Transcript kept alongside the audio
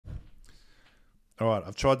All right,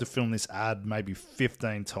 I've tried to film this ad maybe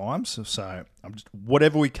 15 times, so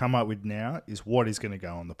whatever we come up with now is what is going to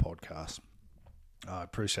go on the podcast. I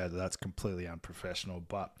appreciate that that's completely unprofessional,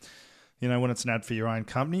 but when it's an ad for your own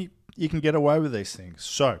company, you can get away with these things.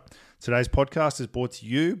 So today's podcast is brought to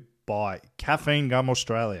you by Caffeine Gum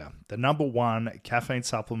Australia, the number one caffeine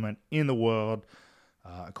supplement in the world,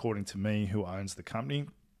 according to me, who owns the company.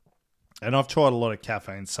 And I've tried a lot of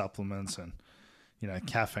caffeine supplements and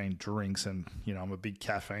caffeine drinks, and I'm a big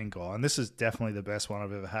caffeine guy, and this is definitely the best one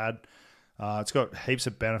I've ever had. It's got heaps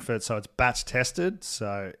of benefits, so it's batch tested,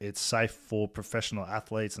 so it's safe for professional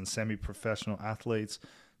athletes and semi-professional athletes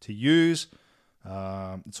to use.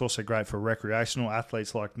 It's also great for recreational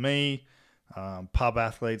athletes like me, pub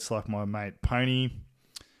athletes like my mate Pony,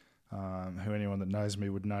 who anyone that knows me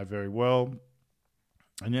would know very well.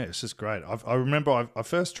 And yeah, it's just great. I remember I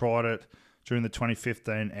first tried it during the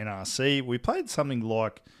 2015 NRC. We played something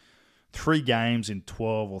like 3 games in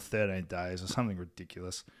 12 or 13 days or something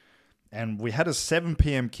ridiculous. And we had a 7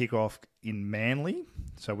 p.m. kickoff in Manly.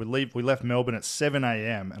 So we left Melbourne at 7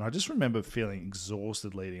 a.m. And I just remember feeling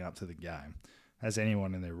exhausted leading up to the game, as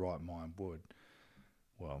anyone in their right mind would.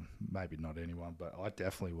 Well, maybe not anyone, but I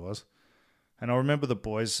definitely was. And I remember the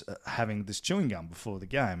boys having this chewing gum before the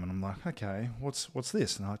game. And I'm like, okay, what's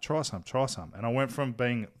this? And I try some. And I went from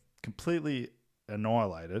being completely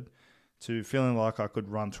annihilated to feeling like I could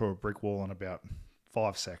run through a brick wall in about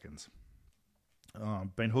 5 seconds.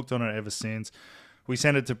 Been hooked on it ever since. We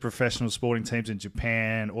sent it to professional sporting teams in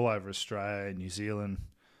Japan, all over Australia, New Zealand.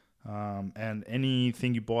 And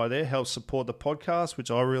anything you buy there helps support the podcast,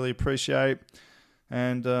 which I really appreciate.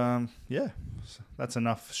 And that's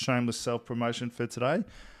enough shameless self-promotion for today.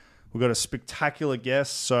 We've got a spectacular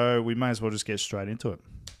guest, so we may as well just get straight into it.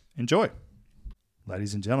 Enjoy.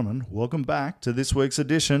 Ladies and gentlemen, welcome back to this week's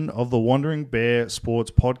edition of the Wandering Bear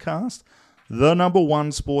Sports Podcast, the number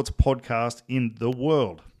one sports podcast in the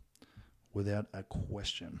world, without a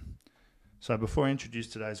question. So before I introduce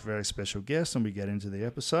today's very special guest and we get into the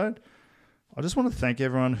episode, I just want to thank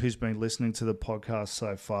everyone who's been listening to the podcast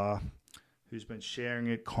so far, who's been sharing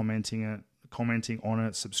it, commenting on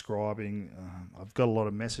it, subscribing. I've got a lot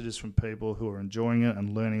of messages from people who are enjoying it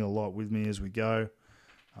and learning a lot with me as we go.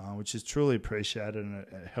 Which is truly appreciated, and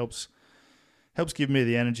it helps give me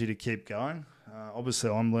the energy to keep going. Obviously,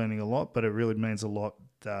 I'm learning a lot, but it really means a lot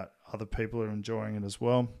that other people are enjoying it as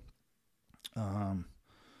well.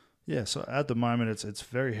 So at the moment, it's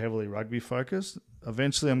very heavily rugby focused.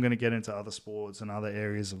 Eventually, I'm going to get into other sports and other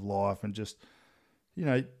areas of life and just,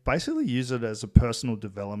 basically use it as a personal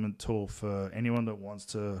development tool for anyone that wants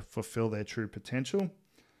to fulfill their true potential.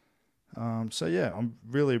 I'm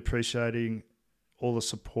really appreciating all the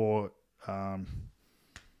support. Feel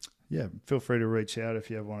free to reach out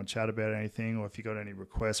if you ever want to chat about anything, or if you got any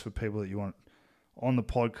requests for people that you want on the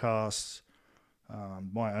podcast.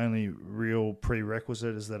 My only real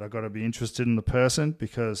prerequisite is that I got to be interested in the person,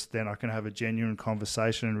 because then I can have a genuine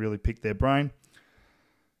conversation and really pick their brain.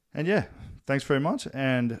 And thanks very much.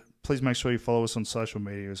 And please make sure you follow us on social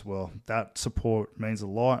media as well. That support means a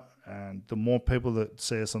lot. And the more people that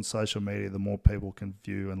see us on social media, the more people can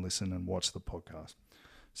view and listen and watch the podcast.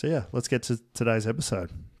 So let's get to today's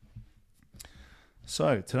episode.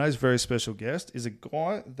 So today's very special guest is a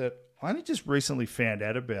guy that I only just recently found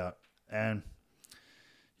out about, and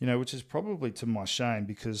which is probably to my shame,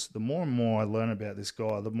 because the more and more I learn about this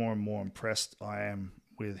guy, the more and more impressed I am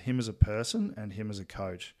with him as a person and him as a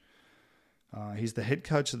coach. He's the head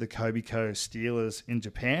coach of the Kobiko Steelers in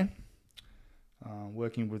Japan.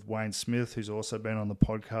 Working with Wayne Smith, who's also been on the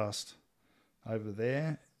podcast over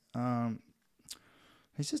there.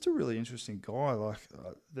 He's just a really interesting guy. Like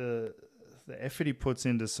the effort he puts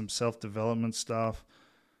into some self-development stuff,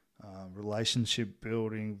 relationship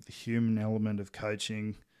building, the human element of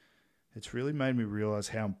coaching. It's really made me realize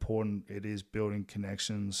how important it is building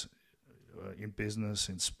connections in business,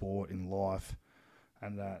 in sport, in life,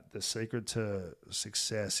 and that the secret to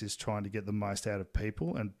success is trying to get the most out of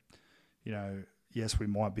people. And yes, we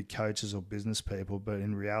might be coaches or business people, but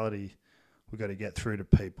in reality, we've got to get through to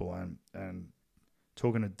people. And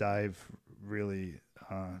talking to Dave really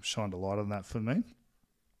shined a light on that for me.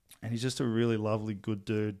 And he's just a really lovely, good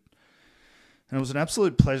dude. And it was an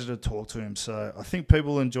absolute pleasure to talk to him. So I think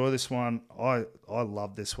people enjoy this one. I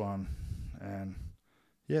love this one. And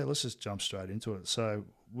let's just jump straight into it. So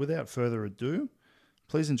without further ado,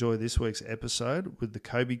 please enjoy this week's episode with the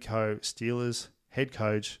Kobiko Steelers head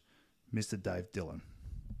coach, Mr. Dave Dillon.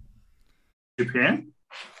 Japan?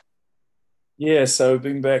 Yeah, so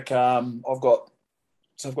being back, I've got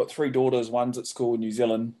 3 daughters. One's at school in New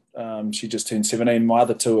Zealand. She just turned 17. My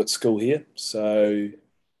other 2 at school here. So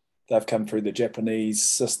they've come through the Japanese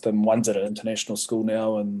system. One's at an international school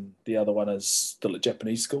now, and the other one is still at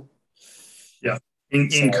Japanese school. Yeah, in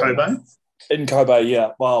Kobe. In Kobe,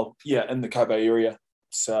 yeah. Well, yeah, in the Kobe area.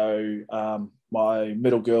 So my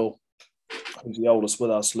middle girl, who's the oldest with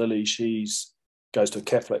us, Lily, she's goes to a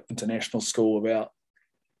Catholic international school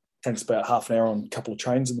takes about half an hour on a couple of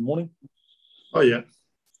trains in the morning. Oh, yeah.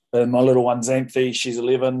 And my little one, Xanthi, she's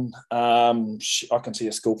 11. I can see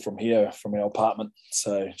her school from here, from our apartment.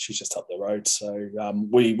 So she's just up the road. So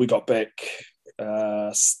we got back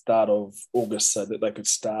start of August so that they could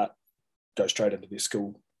go straight into their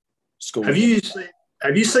school. Have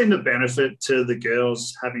you seen the benefit to the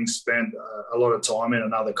girls having spent a lot of time in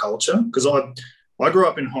another culture? Because I grew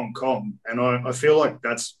up in Hong Kong, and I feel like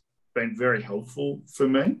that's been very helpful for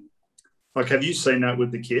me. Like, have you seen that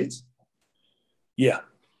with the kids? Yeah.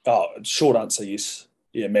 Oh, short answer, yes.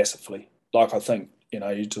 Yeah, massively. Like, I think,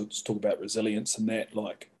 you talk about resilience and that,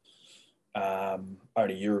 like,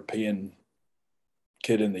 only European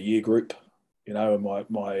kid in the year group, and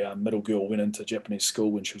my middle girl went into Japanese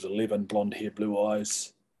school when she was 11, blonde hair, blue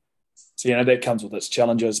eyes. So, that comes with its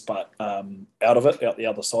challenges, but out the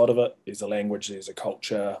other side of it, there's a language, there's a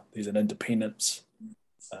culture, there's an independence,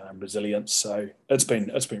 resilience. So it's been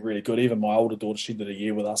really good. Even my older daughter, she did a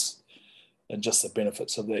year with us, and just the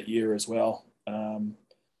benefits of that year as well.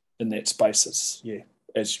 In that space,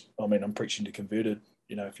 I'm preaching to converted.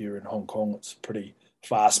 If you're in Hong Kong, it's a pretty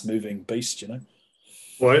fast-moving beast.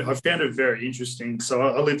 Well, I found it very interesting. So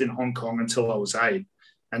I lived in Hong Kong until I was 8,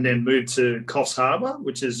 and then moved to Coffs Harbour,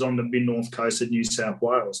 which is on the mid-north coast of New South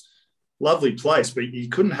Wales. Lovely place, but you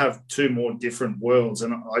couldn't have two more different worlds.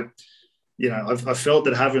 And I felt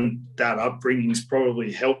that having that upbringing has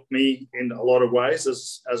probably helped me in a lot of ways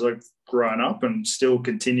as I've grown up and still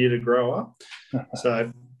continue to grow up.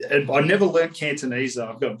 So I never learned Cantonese, though.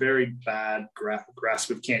 I've got very bad grasp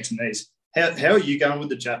of Cantonese. How are you going with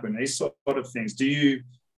the Japanese sort of things? Do you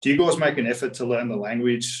guys make an effort to learn the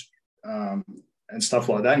language and stuff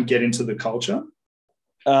like that and get into the culture?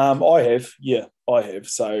 I have.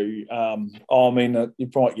 So, you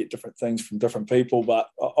probably get different things from different people, but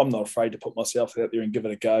I'm not afraid to put myself out there and give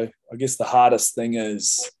it a go. I guess the hardest thing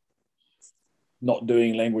is not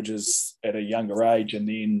doing languages at a younger age and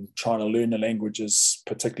then trying to learn the languages,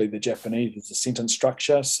 particularly the Japanese, with the sentence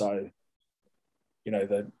structure. So,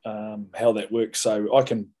 how that works. So I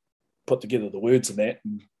can put together the words in that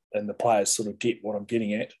and the players sort of get what I'm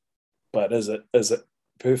getting at. But is it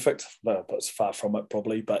perfect? Well, it's far from it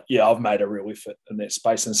probably. But yeah, I've made a real effort in that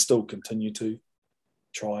space and still continue to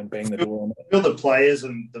try and bang the door on it. I feel the players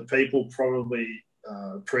and the people probably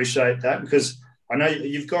appreciate that, because I know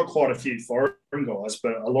you've got quite a few foreign guys,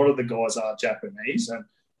 but a lot of the guys are Japanese. And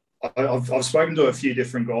I've spoken to a few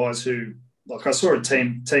different guys who, like, I saw a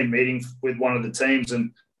team meeting with one of the teams,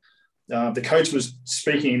 and the coach was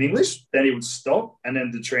speaking in English, then he would stop, and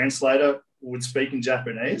then the translator would speak in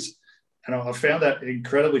Japanese. And I found that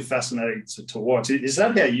incredibly fascinating to watch. Is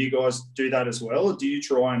that how you guys do that as well? Or do you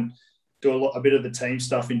try and do a bit of the team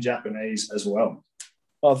stuff in Japanese as well?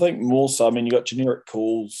 I think more so. I mean, you got generic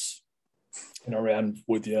calls, around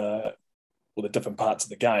with the different parts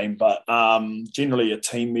of the game, but generally a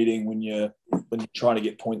team meeting, when you're trying to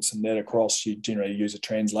get points and that across, you generally use a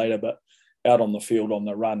translator. But out on the field on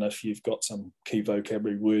the run, if you've got some key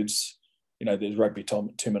vocabulary words, there's rugby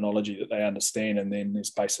terminology that they understand, and then there's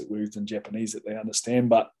basic words in Japanese that they understand.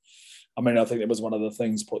 But I think that was one of the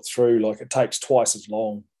things put through. Like, it takes twice as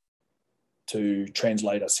long to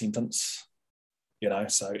translate a sentence,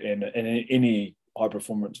 So in any high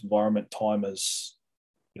performance environment, time is,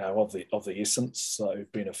 of the essence. So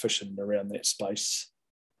being efficient around that space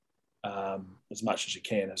as much as you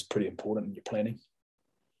can is pretty important in your planning.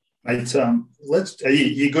 Mate, are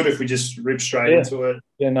you good if we just rip straight into it?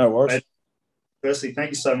 Yeah, no worries. Mate, firstly, thank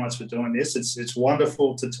you so much for doing this. It's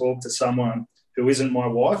wonderful to talk to someone who isn't my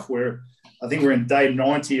wife. I think we're in day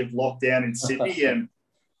 90 of lockdown in Sydney, and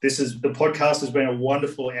the podcast has been a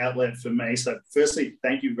wonderful outlet for me. So firstly,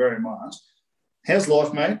 thank you very much. How's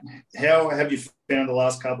life, mate? How have you found the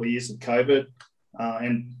last couple of years of COVID?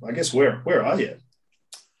 And I guess where are you?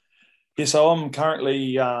 Yeah, so I'm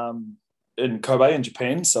currently in Kobe in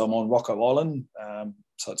Japan. So I'm on Rokko Island.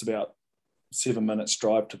 So it's about 7 minutes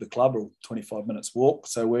drive to the club, or 25 minutes walk.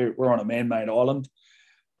 So we're on a man-made island,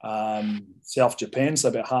 South Japan, so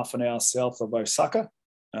about half an hour south of Osaka.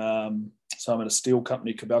 So I'm at a steel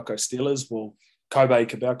company, Kobelco Steelers. Well, Kobe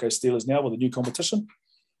Kobelco Steelers now with a new competition.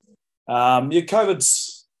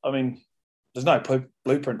 COVID's, there's no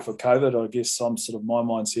blueprint for COVID. I guess my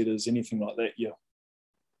mindset is anything like that, you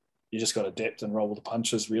just got to adapt and roll with the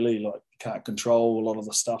punches, really. Like, you can't control a lot of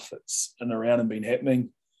the stuff that's in and around and been happening.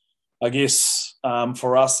 I guess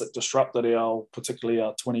for us, it disrupted particularly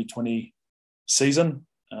our 2020 season.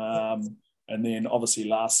 And then obviously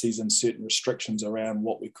last season, certain restrictions around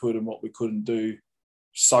what we could and what we couldn't do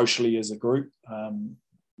socially as a group,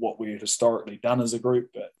 what we had historically done as a group,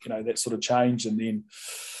 but that sort of changed. And then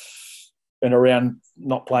around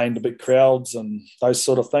not playing the big crowds and those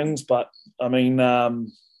sort of things. But I mean,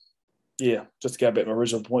 just to go back to my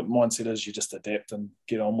original point, mindset is you just adapt and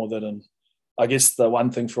get on with it. And I guess the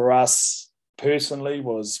one thing for us personally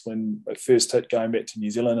was when it first hit going back to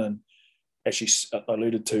New Zealand, and actually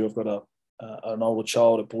alluded to, I've got an older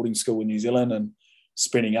child at boarding school in New Zealand, and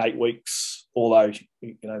spending 8 weeks, although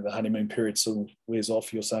the honeymoon period sort of wears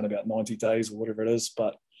off, you're saying about 90 days or whatever it is,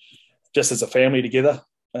 but just as a family together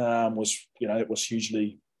it was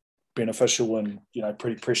hugely beneficial and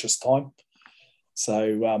pretty precious time.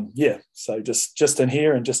 So so just in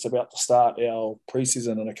here and just about to start our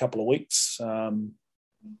preseason in a couple of weeks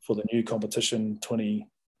for the new competition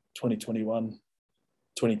 2021-22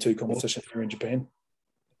 competition here in Japan.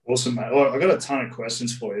 Awesome, mate. Well, I got a ton of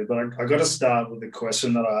questions for you, but I got to start with the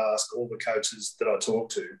question that I ask all the coaches that I talk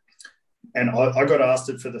to. And I got asked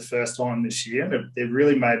it for the first time this year, and it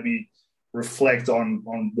really made me reflect on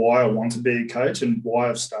why I want to be a coach and why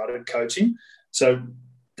I've started coaching. So,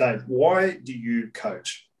 Dave, why do you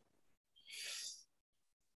coach?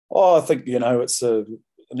 Oh, I think, it's the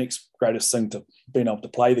next greatest thing to being able to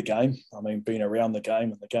play the game. I mean, being around the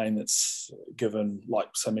game, and the game that's given, like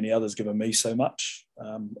so many others, given me so much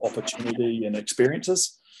opportunity and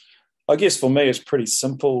experiences. I guess for me, it's pretty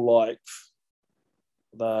simple. Like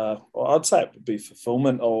I'd say it would be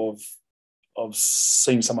fulfillment of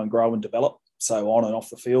seeing someone grow and develop, so on and off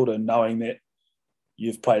the field, and knowing that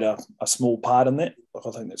you've played a small part in that. Like,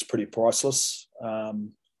 I think that's pretty priceless.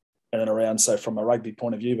 And around, so from a rugby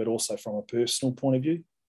point of view, but also from a personal point of view.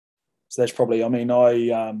 So that's probably, I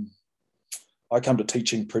come to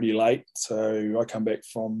teaching pretty late. So I come back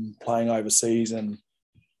from playing overseas and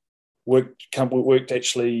worked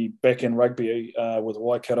actually back in rugby with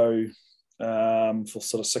Waikato for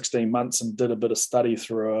sort of 16 months, and did a bit of study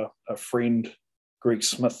through a friend, Greg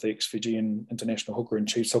Smith, the ex-Fijian international hooker and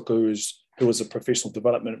Chiefs hooker, who was a professional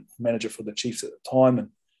development manager for the Chiefs at the time, and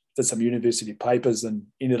did some university papers, and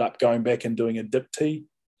ended up going back and doing a DIPT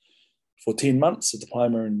for 10 months,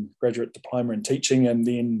 graduate diploma in teaching. And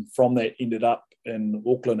then from that ended up in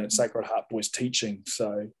Auckland at Sacred Heart Boys teaching.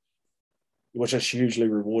 So, which is hugely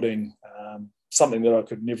rewarding. Something that I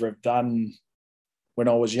could never have done when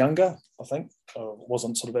I was younger, I think. I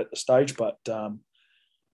wasn't sort of at the stage, but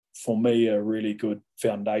for me, a really good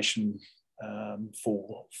foundation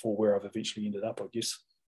for where I've eventually ended up, I guess.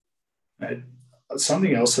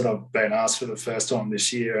 Something else that I've been asked for the first time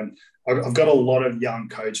this year, and I've got a lot of young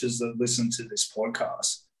coaches that listen to this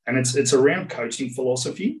podcast, and it's around coaching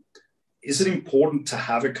philosophy. Is it important to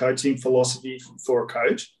have a coaching philosophy for a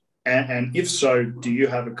coach? And if so, do you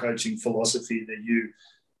have a coaching philosophy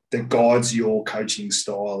that guides your coaching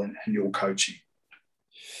style and your coaching?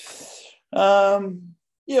 I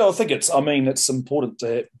think it's important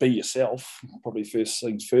to be yourself. Probably first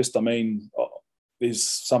things first. There's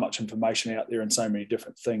so much information out there and so many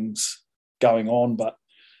different things going on, but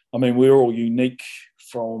we're all unique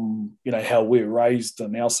from how we're raised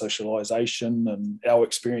and our socialization and our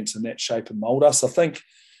experience in that shape and mold us. I think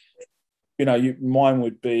mine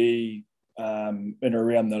would be in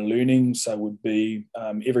around the learning. So would be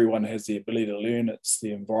everyone has the ability to learn. It's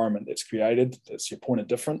the environment that's created. That's your point of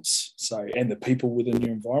difference. So, and the people within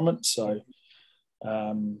your environment. So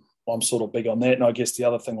I'm sort of big on that. And I guess the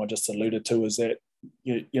other thing I just alluded to is that,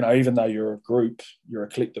 even though you're a group, you're a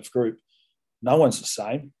collective group, no one's the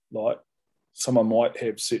same. Like, someone might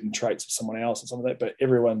have certain traits of someone else and some of that, but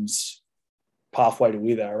everyone's pathway to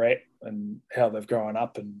where they're at and how they've grown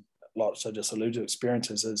up, and like I just alluded to,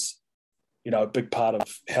 experiences is, a big part of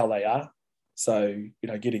how they are. So,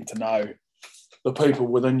 getting to know the people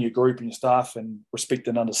within your group and your staff and respect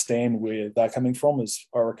and understand where they're coming from is,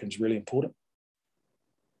 I reckon, is really important.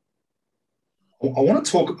 I want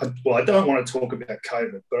to talk, I don't want to talk about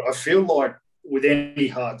COVID, but I feel like with any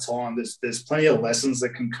hard time, there's plenty of lessons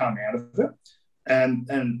that can come out of it.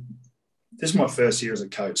 And this is my first year as a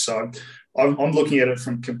coach, so I'm looking at it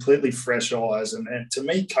from completely fresh eyes. And to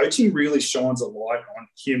me, coaching really shines a light on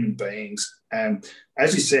human beings. And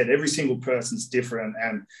as you said, every single person's different,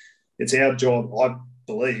 and it's our job, I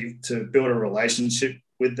believe, to build a relationship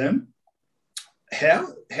with them. How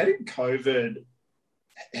did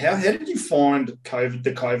you find the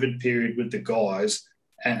COVID period with the guys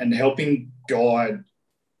and helping guide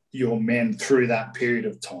your men through that period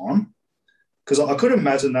of time? Because I could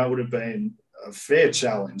imagine that would have been a fair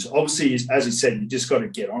challenge. Obviously, as you said, you just got to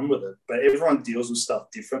get on with it. But everyone deals with stuff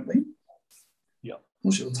differently. Yeah.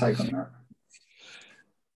 What's your take on that?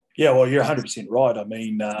 Yeah, well, you're 100% right. I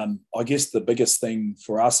mean, I guess the biggest thing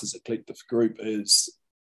for us as a collective group is,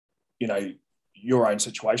 your own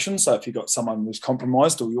situation. So if you've got someone who's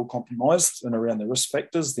compromised or you're compromised and around the risk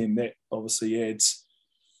factors, then that obviously adds,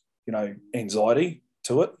 anxiety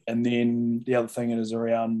to it. And then the other thing is the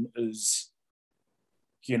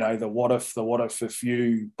what if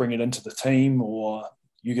you bring it into the team or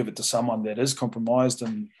you give it to someone that is compromised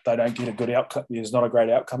and they don't get a good outcome, there's not a great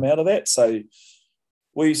outcome out of that. So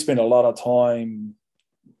we spend a lot of time,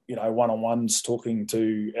 one-on-ones talking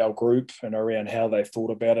to our group and around how they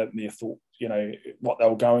thought about it and their thought, what they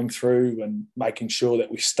were going through and making sure that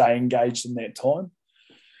we stay engaged in that time.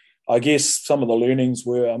 I guess some of the learnings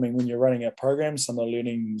were, when you're running our program, some of the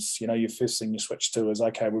learnings, your first thing you switch to is,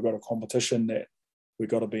 okay, we've got a competition that we've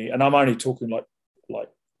got to be, and I'm only talking like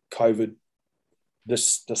COVID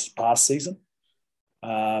this past season.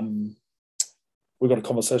 We've got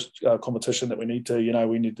a competition that we need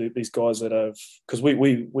to, these guys that have, because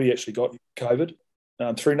we actually got COVID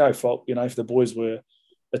through no fault, if the boys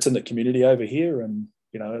it's in the community over here and,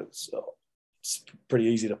 it's pretty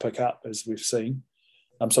easy to pick up as we've seen.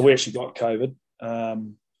 So we actually got COVID.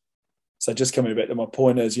 So just coming back to my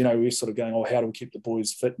point is, we're sort of going, how do we keep the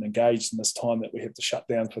boys fit and engaged in this time that we have to shut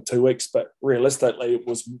down for 2 weeks? But realistically, it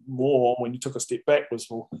was more when you took a step back was,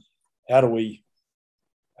 well, how do we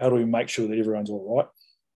make sure that everyone's all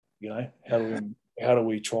right? How do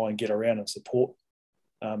we try and get around and support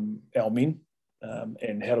our men?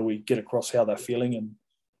 And how do we get across how they're feeling and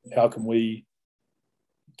how can we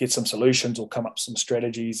get some solutions or come up with some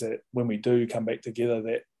strategies that when we do come back together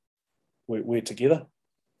that we're together.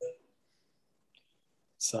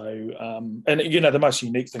 So, and the most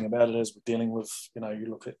unique thing about it is we're dealing with, you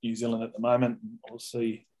look at New Zealand at the moment, and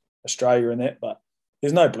obviously Australia and that, but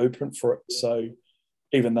there's no blueprint for it. So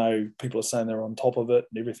even though people are saying they're on top of it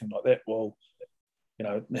and everything like that, well,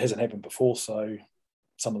 it hasn't happened before. So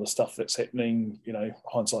some of the stuff that's happening,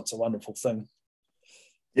 hindsight's a wonderful thing.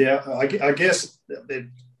 Yeah, I guess,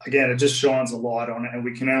 again, it just shines a light on it and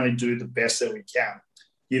we can only do the best that we can.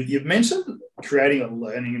 You've mentioned creating a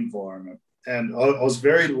learning environment. And I was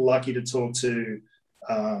very lucky to talk to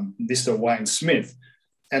Mr. Wayne Smith.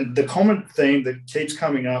 And the common theme that keeps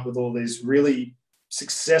coming up with all these really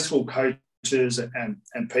successful coaches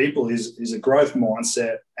and people is a growth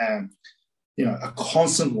mindset and, a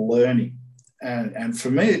constant learning. And for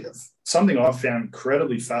me, something I've found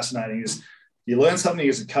incredibly fascinating is you learn something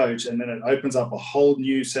as a coach and then it opens up a whole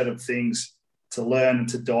new set of things to learn and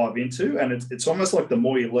to dive into. And it's almost like the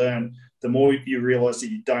more you learn, the more you realize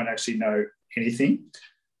that you don't actually know anything.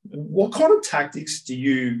 What kind of tactics do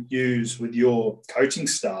you use with your coaching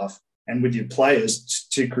staff and with your players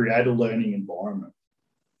to create a learning environment?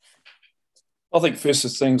 I think first,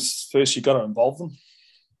 you've got to involve them.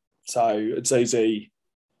 So it's easy.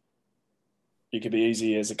 It could be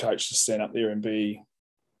easy as a coach to stand up there and be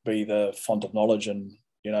the font of knowledge and,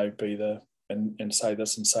 and say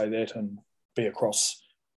this and say that and be across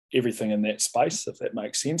everything in that space, if that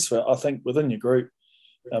makes sense. But I think within your group,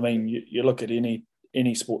 you look at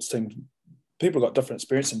any sports team, people got different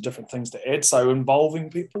experience and different things to add. So involving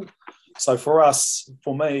people. So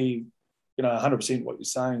for me, 100% what you're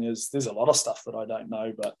saying is there's a lot of stuff that I don't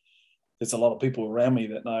know, but there's a lot of people around me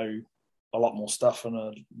that know a lot more stuff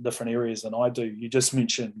in different areas than I do. You just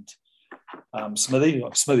mentioned Smithy.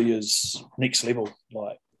 Smithy is next level.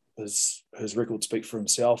 Like his record speaks for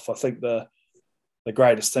himself. I think the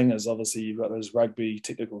greatest thing is obviously you've got his rugby,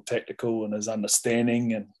 technical, tactical, and his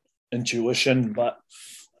understanding and intuition, but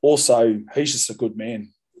also he's just a good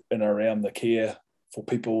man in and around the care for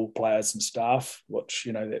people, players and staff, which,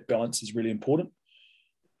 that balance is really important.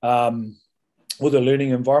 With a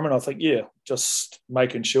learning environment, I think, just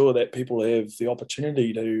making sure that people have the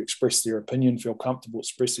opportunity to express their opinion, feel comfortable,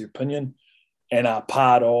 express their opinion, and are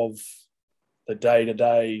part of the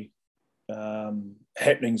day-to-day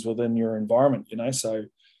happenings within your environment, So,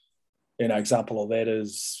 example of that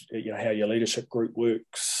is, how your leadership group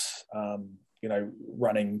works,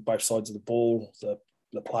 running both sides of the ball,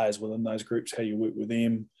 the players within those groups, how you work with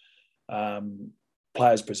them,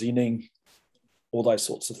 players presenting, all those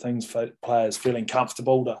sorts of things, for players feeling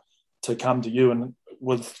comfortable to come to you and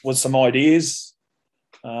with some ideas,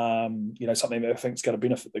 something that they think is going to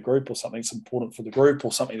benefit the group or something that's important for the group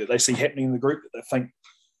or something that they see happening in the group that they think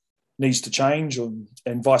needs to change and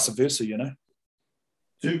vice versa,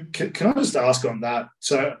 Can I just ask on that?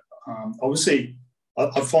 So obviously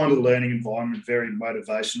I find a learning environment very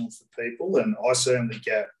motivational for people and I certainly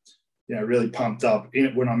get, really pumped up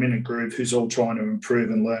when I'm in a group who's all trying to improve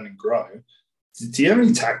and learn and grow. Do you have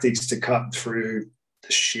any tactics to cut through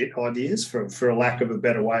the shit ideas, for a lack of a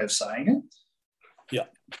better way of saying it? Yeah.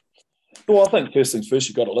 Well, I think first things first,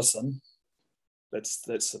 you've got to listen. That's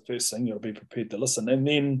the first thing. You've got to be prepared to listen. And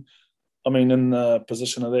then, I mean, in the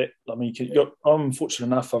position of that, I mean, I'm fortunate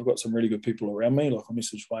enough, I've got some really good people around me. Like I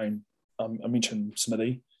messaged Wayne, I mentioned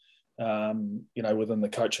Smithy. Within the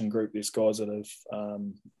coaching group, there's guys that have,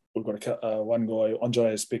 we've got one guy,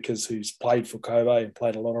 Andreas Beckers, who's played for Kobe and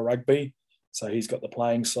played a lot of rugby. So he's got the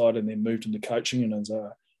playing side and then moved into coaching and is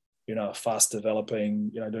a fast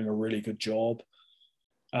developing, doing a really good job.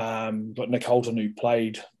 But Nick Holton, who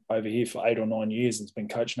played over here for 8 or 9 years and has been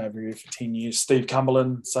coaching over here for 10 years. Steve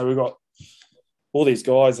Cumberland. So we've got all these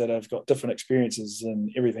guys that have got different experiences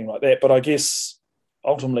and everything like that. But I guess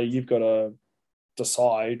ultimately you've got to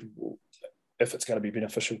decide if it's going to be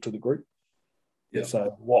beneficial to the group. Yeah.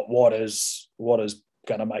 So what is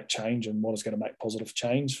going to make change and what is going to make positive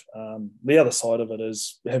change. The other side of it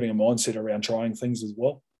is having a mindset around trying things as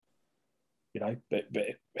well. But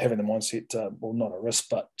having the mindset, not a risk,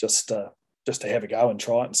 but just to have a go and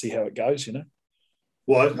try it and see how it goes,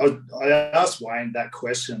 Well, I asked Wayne that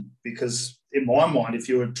question because in my mind, if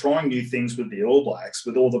you were trying new things with the All Blacks,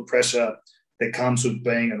 with all the pressure that comes with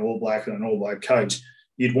being an All Black and an All Black coach,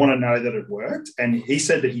 you'd want to know that it worked. And he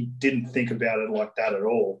said that he didn't think about it like that at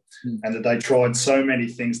all, and that they tried so many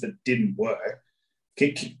things that didn't work.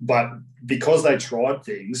 But because they tried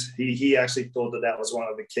things, he actually thought that was one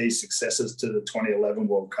of the key successes to the 2011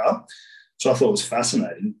 World Cup. So I thought it was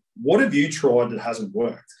fascinating. What have you tried that hasn't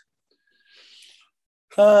worked?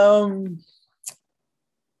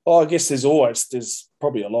 I guess there's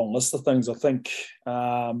probably a long list of things. I think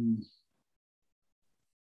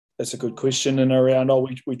that's a good question. And around,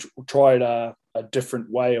 we tried a different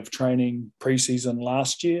way of training pre-season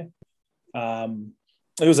last year.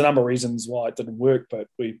 There was a number of reasons why it didn't work, but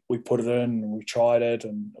we put it in and we tried it,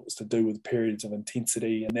 and it was to do with periods of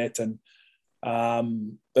intensity and that. And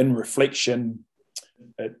in reflection,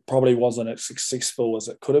 it probably wasn't as successful as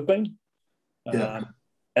it could have been. Yeah.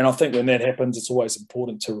 And I think when that happens, it's always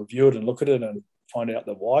important to review it and look at it and find out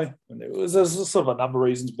the why. And there's sort of a number of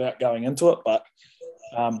reasons without going into it, but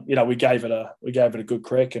we gave it a good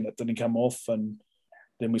crack and it didn't come off, and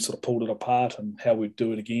then we sort of pulled it apart and how we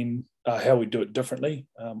do it again, how we do it differently.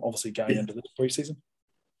 Obviously going into this preseason.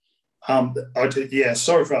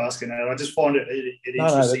 Sorry for asking that. I just find it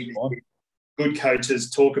interesting. No, good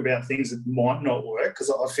coaches talk about things that might not work, because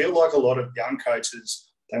I feel like a lot of young coaches,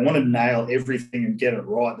 they want to nail everything and get it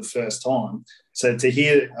right the first time. So to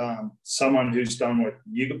hear someone who's done what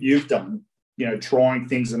you've done, trying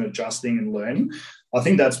things and adjusting and learning, I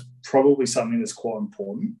think that's probably something that's quite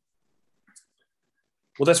important.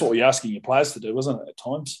 Well, that's what we're asking your players to do, isn't it, at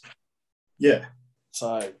times? Yeah.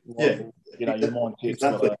 So, your mindset's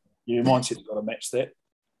got to match that.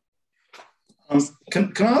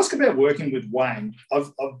 Can I ask about working with Wayne?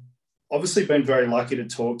 I've obviously been very lucky to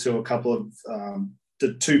talk to a couple of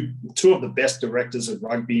the two of the best directors of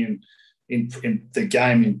rugby in the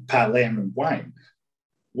game, in Pat Lam and Wayne.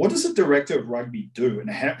 What does a director of rugby do, and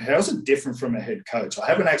how is it different from a head coach? I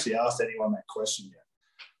haven't actually asked anyone that question yet.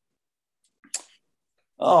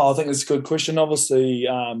 Oh, I think it's a good question. Obviously,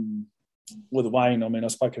 with Wayne, I mean,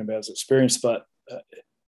 I've spoken about his experience, but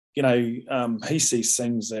he sees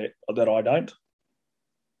things that I don't.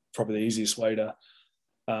 Probably the easiest way to,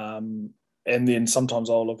 and then sometimes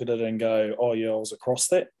I'll look at it and go, oh yeah, I was across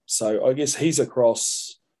that. So I guess he's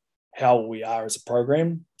across how we are as a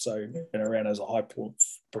program. So around as a high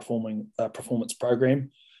performance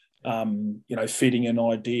program, feeding in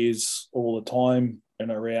ideas all the time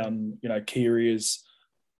and around key areas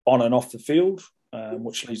on and off the field,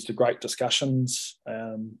 which leads to great discussions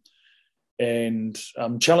and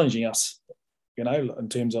challenging us, in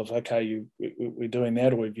terms of, okay, we're doing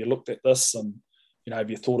that, or have you looked at this, and have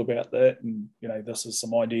you thought about that, and this is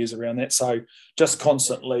some ideas around that. So just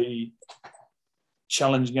constantly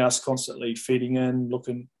challenging us, constantly feeding in,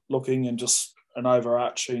 looking, and just an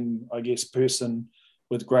overarching, I guess, person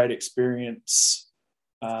with great experience.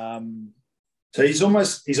 So he's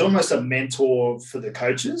almost a mentor for the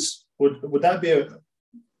coaches. Would that be a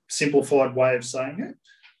simplified way of saying it?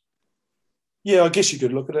 Yeah, I guess you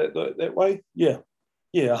could look at it that way. Yeah,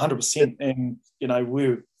 100%. And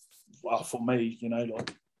for me,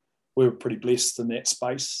 we're pretty blessed in that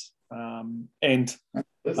space, and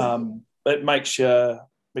it makes you,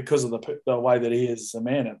 because of the way that he is as a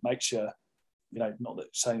man, it makes you, not that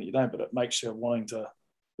saying that you don't, but it makes you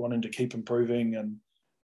wanting to keep improving and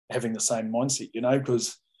having the same mindset,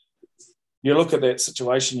 because you look at that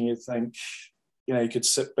situation, you think, you could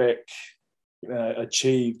sit back,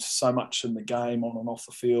 achieved so much in the game on and off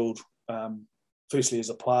the field, firstly as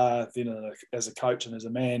a player, then as a coach and as a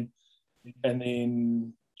man, and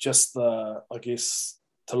then just to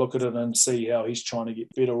look at it and see how he's trying to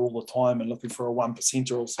get better all the time and looking for a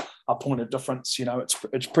 1% or a point of difference,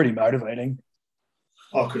 it's pretty motivating.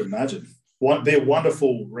 I could imagine. Be a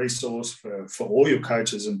wonderful resource for all your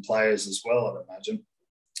coaches and players as well, I'd imagine.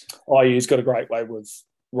 Oh, yeah, he's got a great way with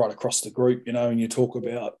right across the group, and you talk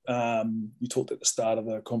about, you talked at the start of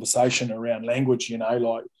the conversation around language,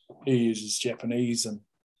 like he uses Japanese and,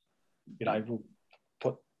 we'll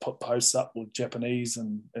put posts up with Japanese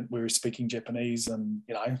and we're speaking Japanese and,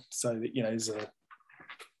 so that, there's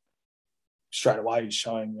straight away he's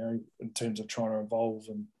showing, in terms of trying to evolve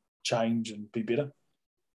and change and be better.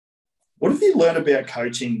 What have you learned about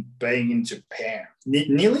coaching being in Japan?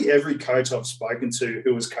 Nearly every coach I've spoken to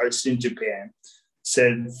who has coached in Japan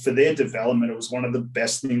said for their development, it was one of the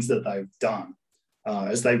best things that they've done,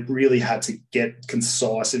 as they really had to get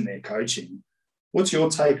concise in their coaching. What's your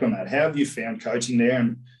take on that? How have you found coaching there,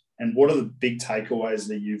 and what are the big takeaways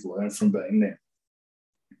that you've learned from being there?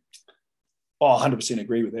 Oh, 100%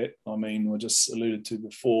 agree with that. I mean, we just alluded to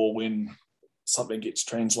before, when something gets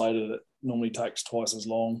translated, it normally takes twice as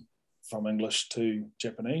long from English to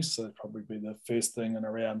Japanese. So that'd probably be the first thing, and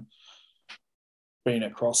around being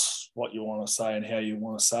across what you want to say and how you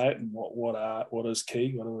want to say it, and what is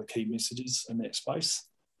key, what are the key messages in that space.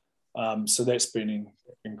 So that's been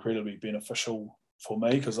incredibly beneficial for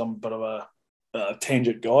me, because I'm a bit of a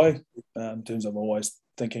tangent guy, in terms of always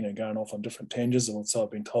thinking and going off on different tangents, and so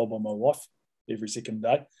I've been told by my wife every second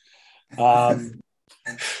day.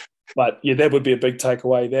 But yeah, that would be a big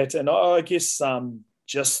takeaway. That, and I guess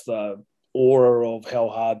just the aura of how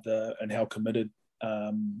hard and how committed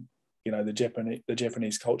the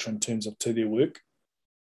Japanese culture in terms of to their work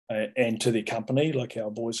and to their company. Like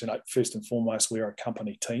our boys, first and foremost, we're a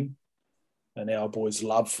company team, and our boys'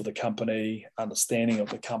 love for the company, understanding of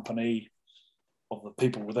the company, of the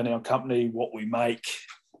people within our company, what we make,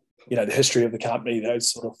 the history of the company, those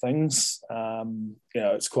sort of things.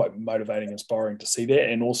 It's quite motivating, inspiring to see that,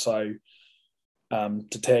 and also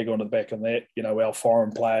to tag on the back of that, our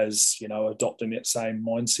foreign players, adopting that same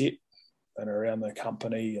mindset and around the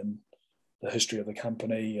company and the history of the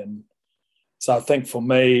company. And so I think for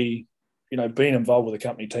me, being involved with the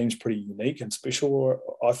company team is pretty unique and special,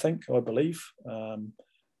 I believe, and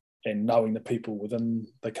knowing the people within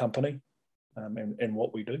the company and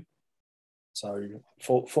what we do. So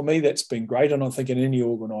for me, that's been great. And I think in any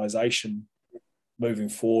organisation moving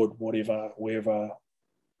forward, wherever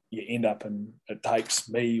you end up, and it takes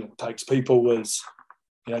me or takes people, is,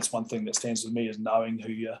 it's one thing that stands with me, is knowing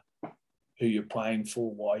who you're playing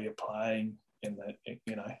for, why you're playing, and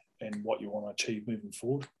and what you want to achieve moving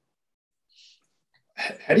forward.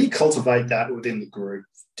 How do you cultivate that within the group?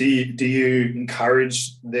 Do you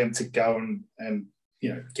encourage them to go and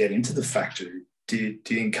get into the factory? Do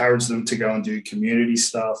you encourage them to go and do community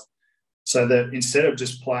stuff, so that instead of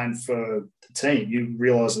just playing for the team, you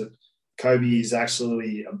realise that Kobe is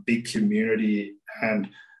actually a big community? And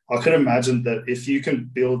I could imagine that if you can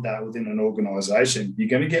build that within an organisation, you're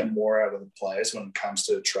going to get more out of the players when it comes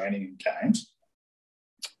to training and games.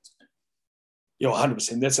 Yeah,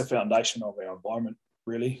 100%. That's a foundation of our environment,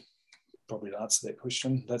 really. Probably to answer that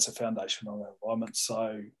question, that's a foundation of our environment.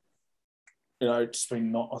 So, it's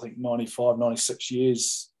been, I think, 95, 96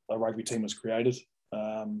 years the rugby team was created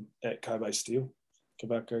at Kobe Steel,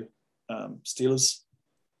 Kobaku Steelers.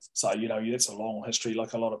 So, that's a long history.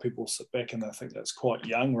 Like, a lot of people sit back and they think that's quite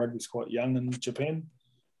young. Rugby's quite young in Japan.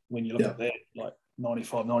 When you look at that, like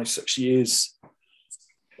 95, 96 years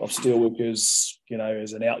of steelworkers,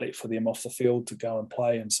 as an outlet for them off the field to go and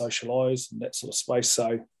play and socialise and that sort of space.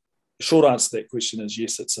 So the short answer to that question is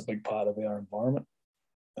yes, it's a big part of our environment.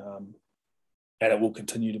 And it will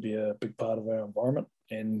continue to be a big part of our environment.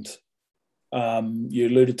 And you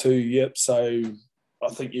alluded to, yep, so I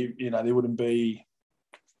think, there wouldn't be,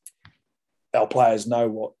 our players know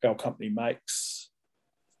what our company makes.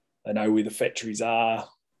 They know where the factories are.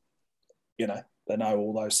 They know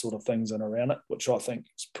all those sort of things and around it, which I think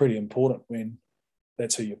is pretty important when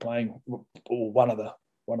that's who you're playing, or one of the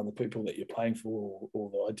people that you're playing for, or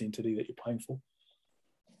the identity that you're playing for.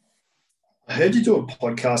 I heard you do a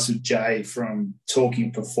podcast with Jay from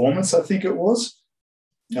Talking Performance, I think it was.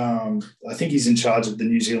 I think he's in charge of the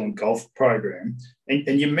New Zealand golf program.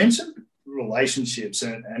 And you mentioned relationships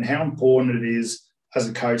and how important it is as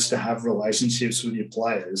a coach to have relationships with your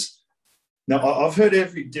players. Now, I've heard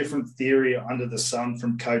every different theory under the sun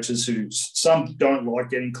from coaches who some don't like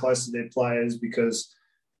getting close to their players because,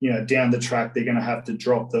 down the track they're going to have to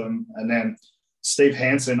drop them. And then Steve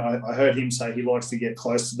Hansen, I heard him say he likes to get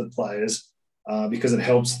close to the players because it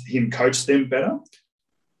helps him coach them better.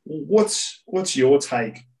 What's your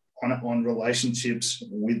take on relationships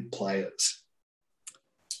with players?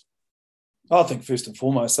 I think first and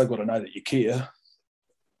foremost, they've got to know that you care.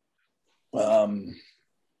 I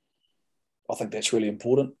think that's really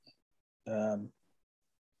important. I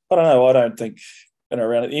don't know. I don't think,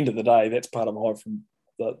 around at the end of the day, that's part of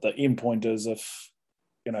the end point is if,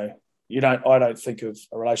 I don't think of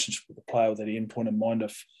a relationship with a player with that end point in mind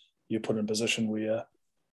if you're put in a position where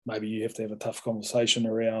maybe you have to have a tough conversation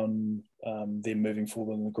around them moving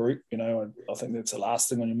forward in the group. I think that's the last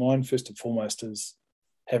thing on your mind. First and foremost is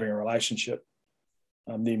having a relationship,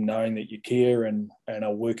 them knowing that you care and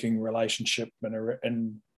a working relationship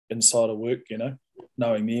and inside of work,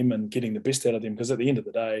 knowing them and getting the best out of them. Because at the end of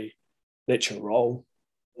the day, that's your role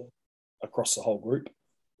across the whole group,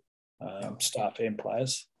 staff and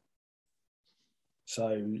players.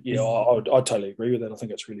 So, yeah, I totally agree with that. I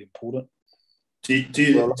think it's really important. Do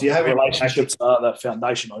you have relationships are the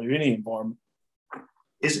foundation of any environment?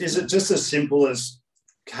 Is it just as simple as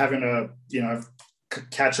having a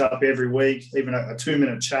catch up every week, even a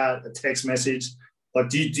 2-minute chat, a text message? Like,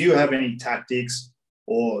 do you have any tactics,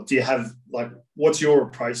 or do you have what's your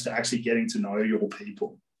approach to actually getting to know your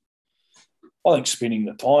people? I think spending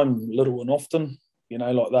the time little and often.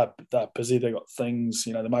 They're busy, they've got things.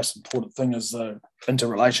 The most important thing is the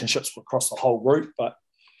interrelationships across the whole group, but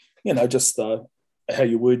just how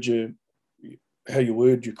you word your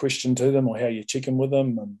question to them, or how you check in with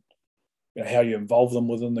them, and how you involve them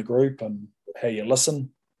within the group, and how you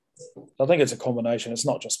listen. I think it's a combination. It's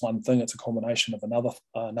not just one thing. It's a combination of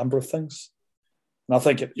a number of things. And I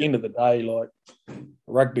think at the end of the day,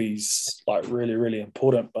 rugby's really, really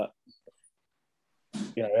important, but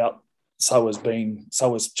so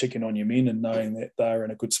is checking on your men and knowing that they're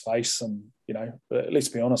in a good space. And, but let's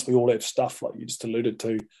be honest, we all have stuff like you just alluded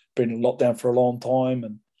to, been in lockdown for a long time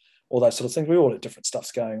and all those sort of things. We all have different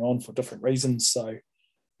stuffs going on for different reasons. So,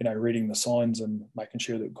 reading the signs and making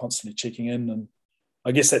sure that we're constantly checking in. And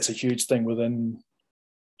I guess that's a huge thing within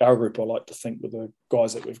our group. I like to think with the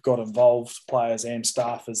guys that we've got involved, players and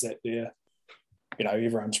staff, is that they're,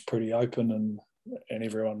 everyone's pretty open and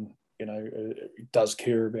everyone, does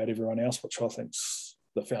care about everyone else, which I think's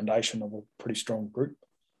the foundation of a pretty strong group.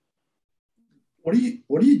 What do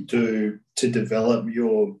you do to develop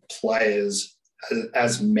your players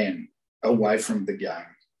as men away from the game?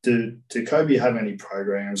 Do Kobe have any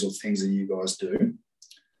programs or things that you guys do?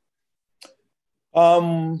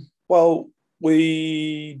 Well,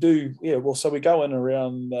 we do. Yeah. Well, so we go in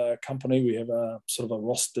around the company. We have a sort of a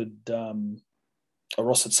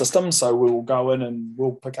rostered system. So we'll go in and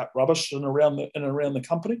we'll pick up rubbish in around the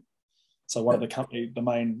company. So one of the company,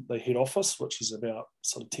 the head office, which is about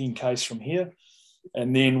sort of 10 k's from here.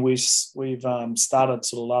 And then we've started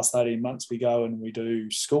sort of last 18 months, we go and we do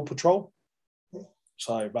school patrol.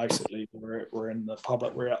 So basically we're in the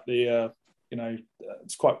public, we're out there,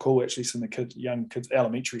 it's quite cool actually seeing the young kids,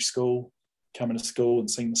 elementary school, coming to school and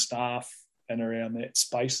seeing the staff and around that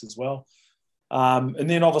space as well. And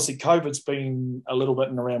then obviously COVID's been a little bit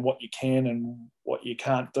in around what you can and what you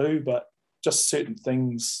can't do, but just certain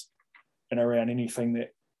things and around anything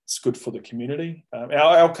that's good for the community.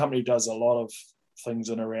 Our company does a lot of things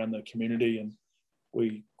in around the community, and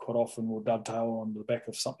we quite often will dovetail on the back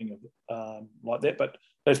of something like that. But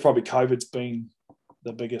that's probably COVID's been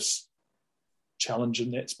the biggest challenge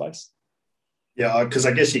in that space. Yeah, because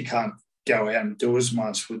I guess you can't go out and do as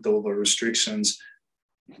much with all the restrictions.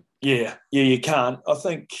 Yeah, you can't. I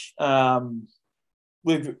think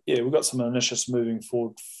we've got some initiatives moving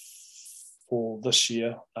forward for this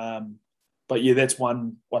year. But yeah, that's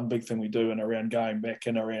one big thing we do, and around going back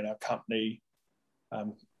in around our company,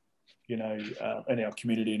 in our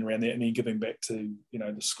community and around that, and then giving back to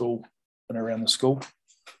the school and around the school.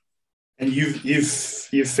 And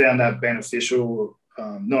you've found that beneficial,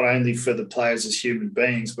 not only for the players as human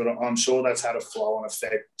beings, but I'm sure that's had a flow-on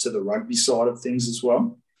effect to the rugby side of things as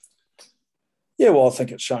well. Yeah, well, I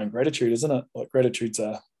think it's showing gratitude, isn't it? Like gratitude's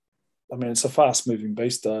it's a fast-moving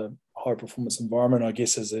beast, a high-performance environment, I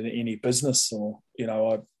guess, as in any business. Or,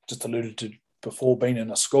 I just alluded to before being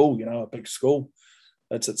in a school, a big school.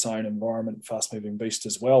 It's its own environment, fast-moving beast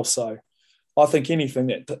as well. So I think anything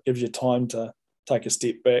that gives you time to take a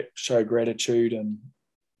step back, show gratitude and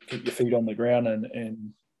keep your feet on the ground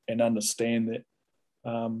and understand that,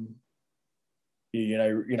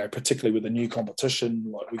 particularly with the new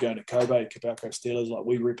competition, like we're going to Kobe, Kipauko Steelers, like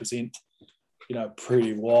we represent, a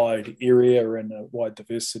pretty wide area and a wide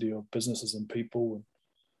diversity of businesses and people and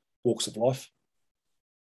walks of life.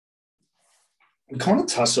 we kind of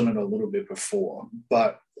touched on it a little bit before,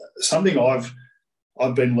 but something I've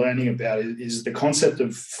been learning about is the concept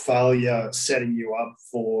of failure setting you up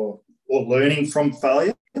for, or learning from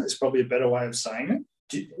failure. It's probably a better way of saying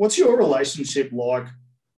it. What's your relationship like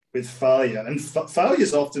with failure? And failure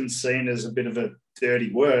is often seen as a bit of a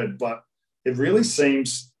dirty word, but it really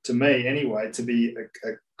seems to me anyway to be a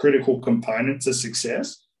critical component to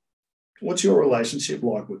success. What's your relationship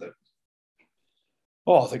like with it?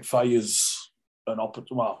 Oh, I think failure's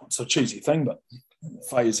it's a cheesy thing, but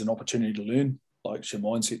failure's an opportunity to learn. Like, it's your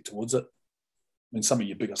mindset towards it. I mean, some of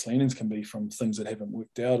your biggest learnings can be from things that haven't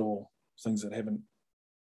worked out or things that haven't,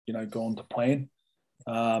 gone to plan.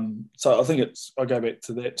 So I think I go back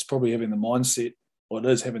to that. It's probably having the mindset, or it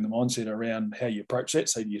is having the mindset around how you approach that.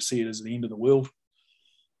 So do you see it as the end of the world?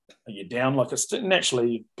 Are you down? Like, it's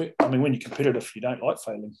naturally, I mean, when you're competitive, you don't like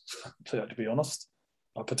failing, to be honest,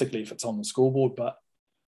 particularly if it's on the scoreboard. But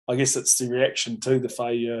I guess it's the reaction to the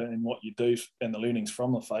failure and what you do and the learnings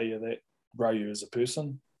from the failure that grow you as a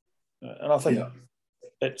person. And I think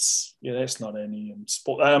that's not only in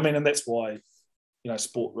sport. I mean, and that's why,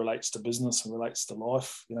 sport relates to business and relates to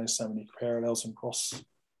life. So many parallels and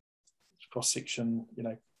cross-section,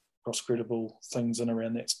 cross-credible things in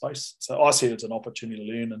around that space. So I see it as an opportunity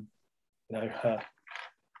to learn. And,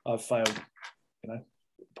 I've failed,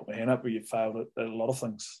 put my hand up where you've failed at a lot of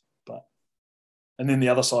things. And then the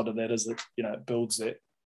other side of that is that, it builds that,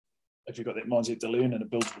 if you've got that mindset to learn, and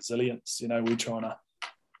it builds resilience. We're trying to,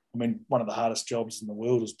 one of the hardest jobs in the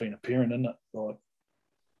world has been a parent, isn't it? Like,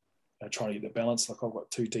 trying to get the balance. Like, I've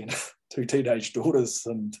got two teenage daughters,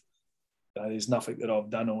 and there's nothing that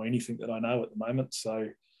I've done or anything that I know at the moment. So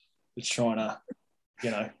it's trying to,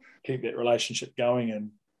 keep that relationship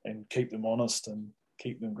going and keep them honest and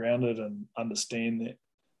keep them grounded and understand that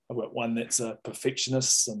I've got one that's a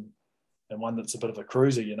perfectionist and one that's a bit of a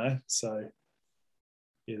cruiser, So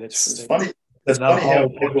that's funny. That's another whole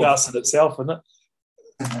podcast in itself, isn't it?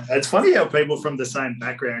 It's funny how people from the same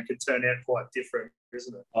background can turn out quite different,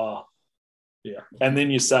 isn't it? Oh, yeah. And then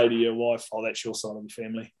you say to your wife, "Oh, that's your side of the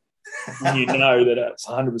family." And you know that it's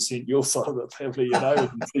 100% your side of the family. You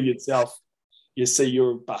see yourself, you see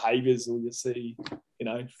your behaviours, or you see,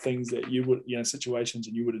 things that you would, situations,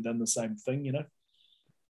 and you would have done the same thing.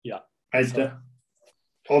 Yeah.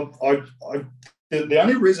 The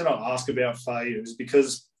only reason I ask about failure is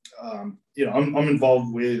because, I'm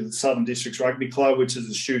involved with Southern Districts Rugby Club, which is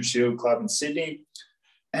a Shute Shield club in Sydney.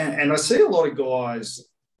 And I see a lot of guys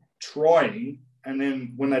trying, and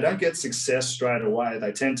then when they don't get success straight away,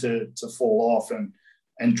 they tend to fall off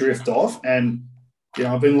and drift off. And,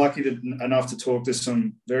 I've been lucky enough to talk to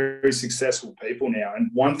some very successful people now. And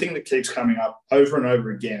one thing that keeps coming up over and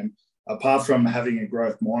over again, apart from having a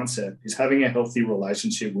growth mindset, is having a healthy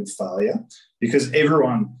relationship with failure. Because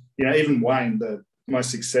everyone, even Wayne, the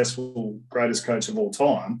most successful, greatest coach of all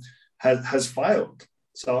time, has failed.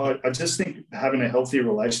 So I just think having a healthy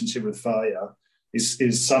relationship with failure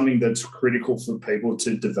is something that's critical for people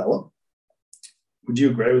to develop. Would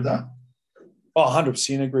you agree with that? Oh,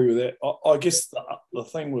 100% agree with that. I guess the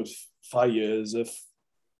thing with failure is if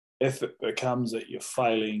it becomes that you're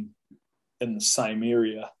failing in the same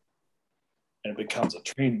area and it becomes a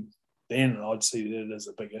trend, then I'd see that as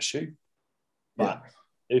a big issue. But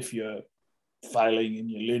if you're failing and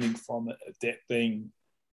you're learning from it, adapting,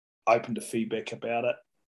 open to feedback about it,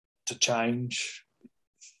 to change,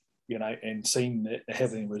 and seeing that,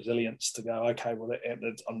 having resilience to go, okay, well,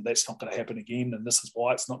 that's not going to happen again, and this is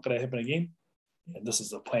why it's not going to happen again, and this is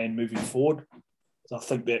the plan moving forward. So I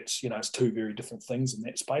think that's, it's two very different things in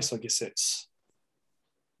that space. I guess that's,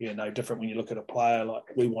 no different when you look at a player. Like,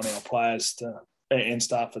 we want our players to, and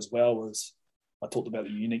staff as well, as I talked about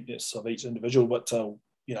the uniqueness of each individual, but to,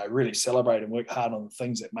 really celebrate and work hard on the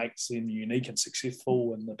things that makes them unique and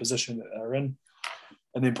successful in the position that they're in,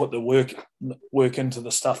 and then put the work into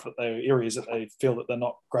the stuff that areas that they feel that they're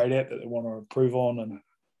not great at, that they want to improve on, and,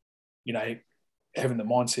 having the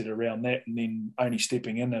mindset around that, and then only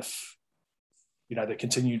stepping in if, they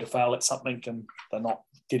continue to fail at something and they're not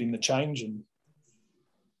getting the change. And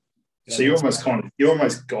so you're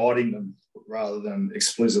almost guiding them rather than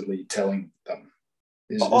explicitly telling them.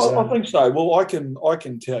 I think so. Well, I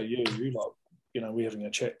can tell you, like, we're having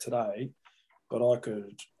a chat today, but I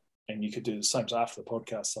could, and you could do the same. So after the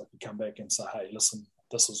podcast, I could come back and say, "Hey, listen,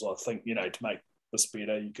 this is what I think, to make this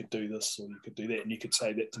better, you could do this or you could do that," and you could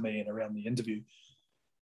say that to me and around the interview.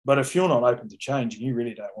 But if you're not open to change and you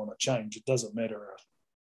really don't want to change, it doesn't matter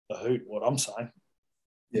a hoot what I'm saying.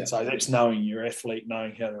 Yeah. So that's knowing your athlete,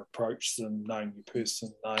 knowing how to approach them, knowing your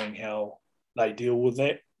person, knowing how they deal with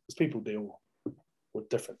that. Because people deal with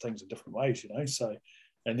different things in different ways, So,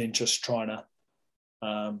 and then just trying to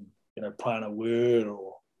plan a word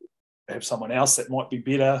or have someone else that might be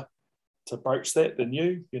better to broach that than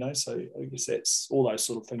you, so I guess that's all those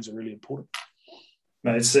sort of things are really important.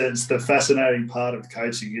 Mate, it's the fascinating part of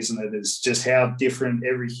coaching, isn't it? It's just how different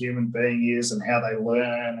every human being is and how they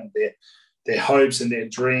learn and their hopes and their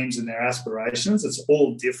dreams and their aspirations. It's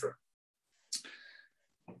all different.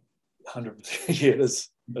 100%. Yeah, it is.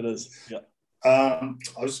 It is. Yeah. I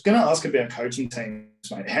was going to ask about coaching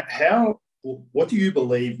teams, mate. What do you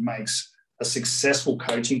believe makes a successful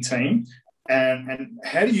coaching team, and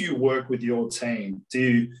how do you work with your team?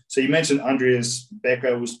 So you mentioned Andreas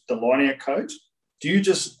Becker was the line-out coach. Do you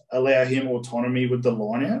just allow him autonomy with the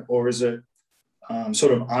line-out, or is it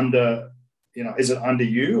sort of under, is it under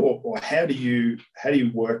you, or how do you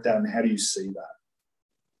work that, and how do you see that?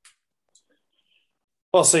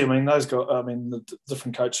 Well, see, the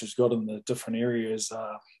different coaches got in the different areas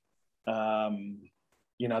are,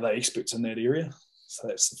 they're experts in that area. So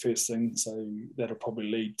that's the first thing. So that'll probably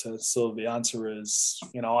lead to sort of the answer is,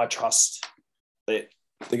 I trust that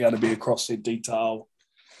they're going to be across their detail.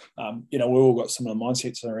 We've all got similar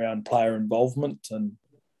mindsets around player involvement and,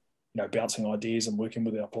 bouncing ideas and working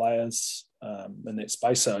with our players in that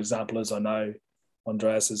space. So example is I know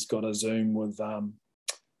Andreas has got a Zoom with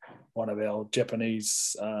one of our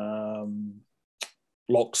Japanese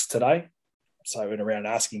locks today. So in around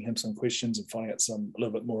asking him some questions and finding out a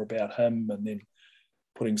little bit more about him, and then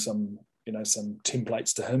putting some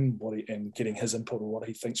templates to him and getting his input on what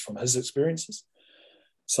he thinks from his experiences.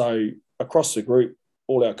 So across the group,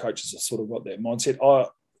 all our coaches have sort of got that mindset.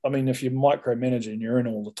 If you're micromanaging and you're in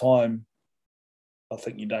all the time, I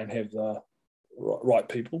think you don't have the right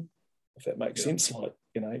people, if that makes sense.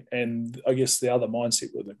 And I guess the other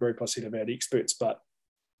mindset with the group, I said about experts, but,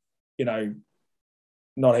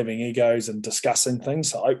 not having egos and discussing things,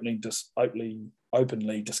 so openly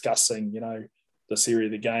discussing, this area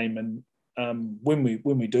of the game. And when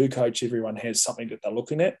we do coach, everyone has something that they're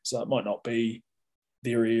looking at. So it might not be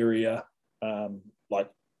their area,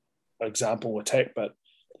 like example attack, but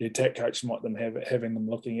the attack coach might having them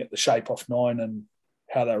looking at the shape off 9 and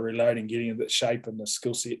how they're reloading, getting into that shape and the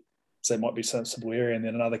skill set. So it might be some simple area, and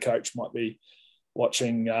then another coach might be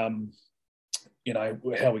watching, how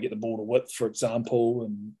we get the ball to width, for example,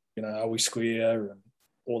 and are we square and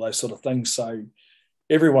all those sort of things. So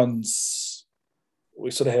we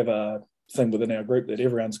sort of have a thing within our group that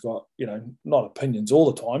everyone's got, not opinions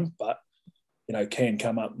all the time, but can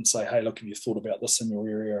come up and say, hey, look, have you thought about this in your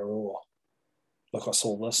area, or look, I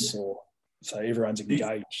saw this, or so everyone's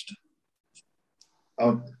engaged.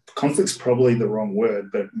 Conflict's probably the wrong word,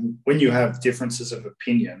 but when you have differences of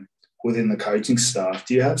opinion within the coaching staff,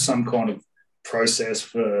 do you have some kind of process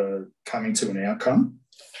for coming to an outcome?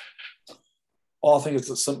 I think it's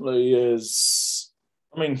as simply as,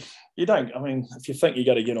 you don't. If you think you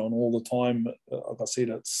got to get on all the time, like I said,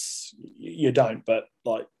 you don't. But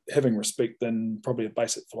like having respect, then probably a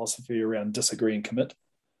basic philosophy around disagree and commit.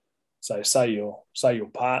 So say your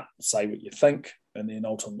part, say what you think, and then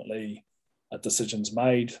ultimately a decision's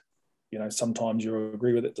made. Sometimes you'll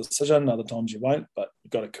agree with that decision, other times you won't, but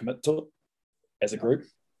you've got to commit to it as a group,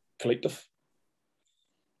 collective.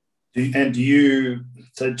 So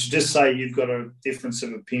to just say you've got a difference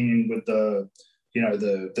of opinion with the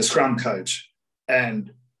scrum coach,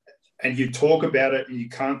 and you talk about it and you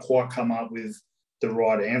can't quite come up with the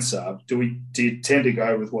right answer, do you tend to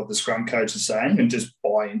go with what the scrum coach is saying and just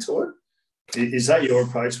buy into it? Is that your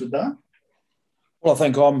approach with that? Well, I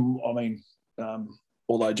think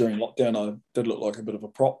although during lockdown I did look like a bit of a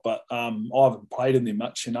prop, but I haven't played in there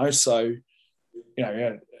much, so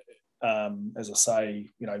as I say,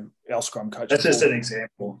 our scrum coach. That's just an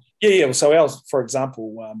example. Yeah. So for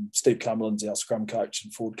example, Steve Cumberland's our scrum coach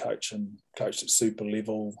and forward coach, and coached at super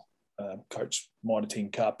level, coached Mitre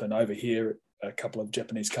 10 Cup, and over here a couple of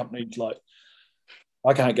Japanese companies. Like,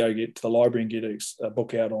 I can't go get to the library and get a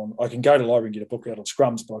book out on. I can go to the library and get a book out on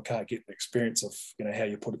scrums, but I can't get the experience of how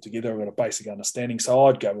you put it together. I've got a basic understanding, so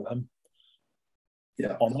I'd go with him.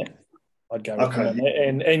 Yeah, on that. I'd go with him on that,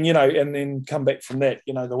 and then come back from that.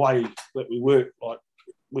 The way that we work, like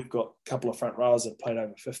we've got a couple of front rowers that played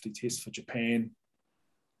over 50 tests for Japan.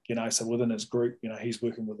 So within his group, he's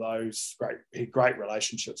working with those great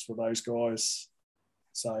relationships with those guys.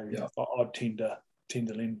 So I'd tend to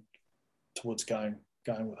lean towards going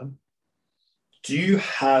with him. Do you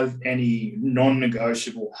have any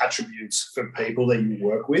non-negotiable attributes for people that you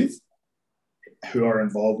work with who are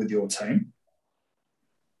involved with your team?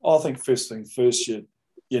 I think first thing first, you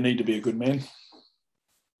need to be a good man.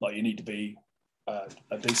 Like, you need to be a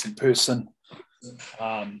decent person.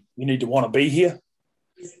 You need to want to be here.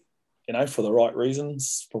 for the right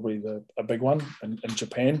reasons, probably a big one in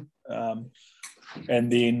Japan.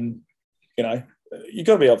 And then, you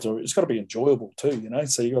got to be able to, it's got to be enjoyable too,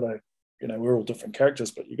 so you got to, we're all different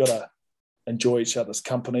characters, but you got to enjoy each other's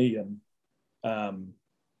company and,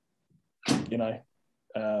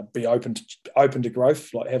 be open to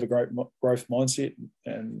growth, like have a great growth mindset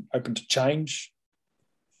and open to change.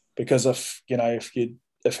 Because if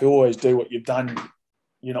you always do what you've done,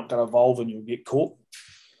 you're not going to evolve and you'll get caught.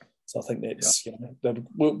 So I think that's,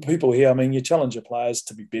 the people here, you challenge your players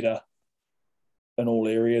to be better in all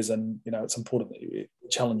areas. And, it's important that you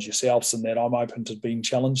challenge yourselves, and that I'm open to being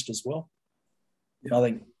challenged as well. And I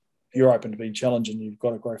think if you're open to being challenged and you've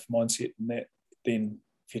got a growth mindset in that, then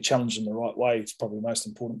if you're challenged in the right way, it's probably the most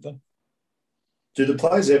important thing. Do the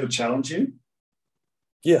players ever challenge you?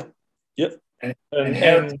 Yeah. Yep.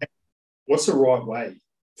 And what's the right way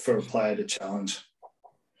for a player to challenge?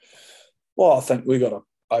 Well, I think we've got an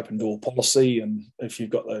open door policy, and if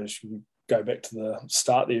you've got those, you go back to the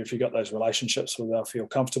start there, if you've got those relationships where they'll feel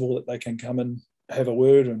comfortable that they can come and have a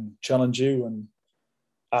word and challenge you and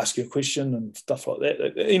ask you a question and stuff like that.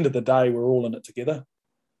 At the end of the day, we're all in it together.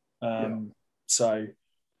 So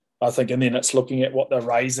I think, and then it's looking at what they're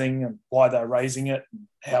raising and why they're raising it and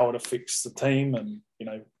how it affects the team, and,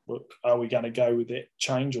 are we going to go with that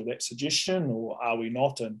change or that suggestion, or are we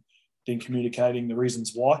not? And then communicating the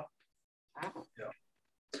reasons why. Yeah.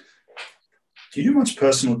 Do you do much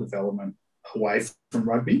personal development away from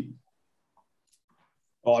rugby?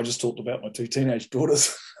 Oh, I just talked about my 2 teenage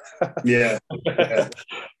daughters. Yeah.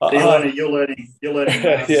 You're learning.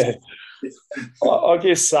 Yeah. I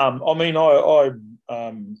guess. I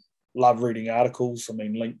love reading articles.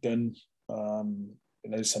 LinkedIn.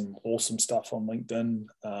 There's some awesome stuff on LinkedIn.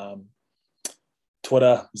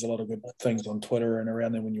 Twitter, there's a lot of good things on Twitter and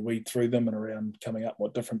around there when you read through them, and around coming up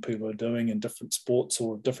what different people are doing in different sports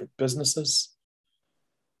or different businesses.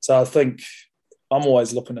 So I think I'm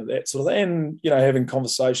always looking at that sort of thing, and having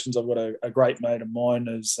conversations. I've got a great mate of mine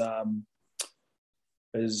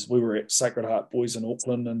is we were at Sacred Heart Boys in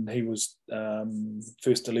Auckland, and he was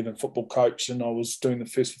first 11 football coach, and I was doing the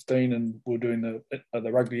first 15, and we were doing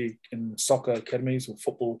the rugby and soccer academies or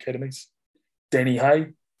football academies. Danny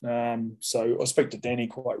Hay. So I speak to Danny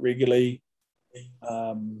quite regularly.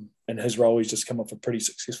 In his role, he's just come off a pretty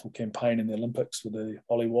successful campaign in the Olympics with the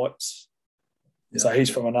Ollie Whites. Yeah. So he's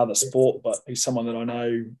from another sport, but he's someone that I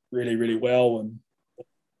know really, really well, and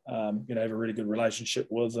have a really good relationship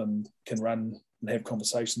with, and can run and have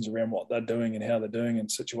conversations around what they're doing and how they're doing in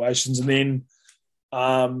situations. And then,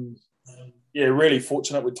 really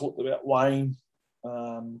fortunate. We talked about Wayne,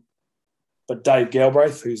 but Dave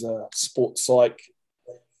Galbraith, who's a sports psych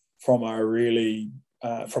from a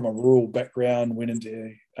rural background, went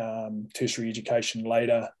into tertiary education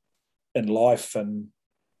later in life, and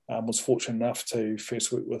was fortunate enough to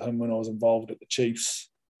first work with him when I was involved at the Chiefs.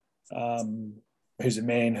 Who's a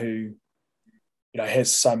man who,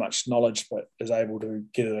 has so much knowledge, but is able to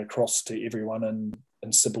get it across to everyone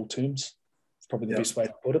in simple terms. It's probably the best way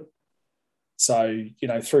to put it. So,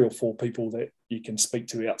 3 or 4 people that you can speak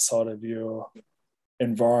to outside of your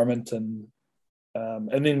environment, and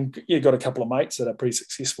then you've got a couple of mates that are pretty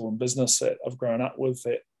successful in business that I've grown up with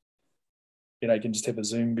that, you can just have a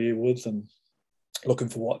Zoom beer with, and looking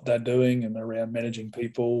for what they're doing and around managing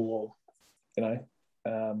people, or,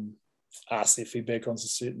 ask their feedback on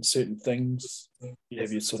certain things. You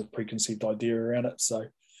have your sort of preconceived idea around it. So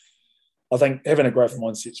I think having a growth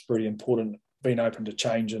mindset is pretty important, being open to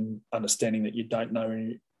change and understanding that you don't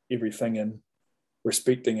know everything, and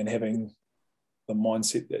respecting and having the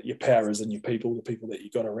mindset that your power is in your people, the people that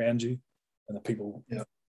you got around you, and the people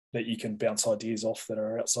that you can bounce ideas off that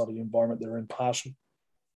are outside of your environment that are impartial.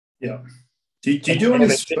 Yeah. Do you do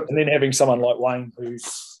anything? And then having someone like Wayne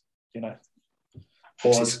who's,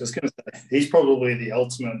 Well, I was going to say, he's probably the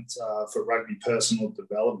ultimate for rugby personal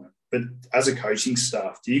development. But as a coaching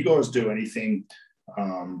staff, do you guys do anything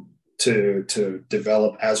to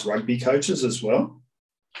develop as rugby coaches as well?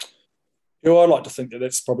 Yeah, I'd like to think that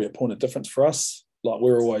that's probably a point of difference for us. Like,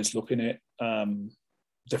 we're always looking at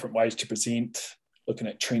different ways to present, looking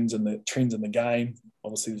at trends in the game.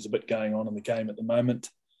 Obviously, there's a bit going on in the game at the moment.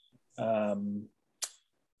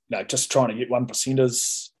 Just trying to get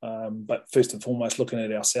 1%ers, but first and foremost, looking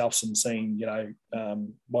at ourselves and seeing,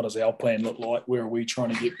 what does our plan look like? Where are we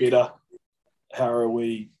trying to get better? How are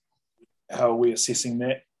we assessing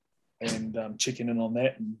that, and checking in on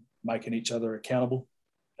that, and making each other accountable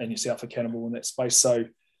and yourself accountable in that space. So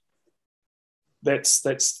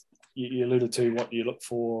that's you alluded to what you look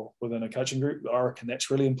for within a coaching group. I reckon that's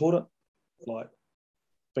really important. Like,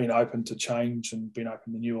 being open to change and being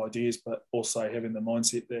open to new ideas, but also having the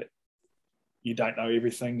mindset that you don't know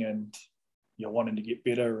everything and you're wanting to get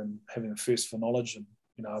better and having a thirst for knowledge. And,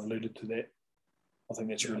 I've alluded to that. I think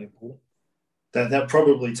that's really important. That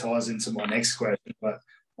probably ties into my next question, but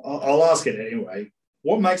I'll ask it anyway.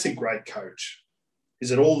 What makes a great coach?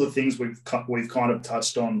 Is it all the things we've kind of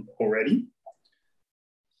touched on already?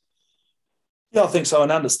 Yeah, I think so.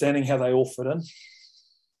 And understanding how they all fit in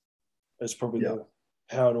is probably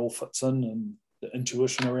how it all fits in, and the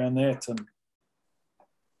intuition around that, and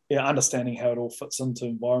understanding how it all fits into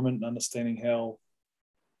environment and understanding how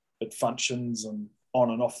it functions and on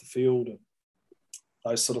and off the field and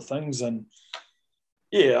those sort of things. And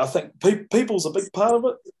I think people's a big part of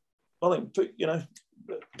it. I think,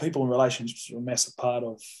 people and relationships are a massive part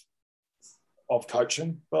of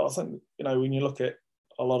coaching. But I think, when you look at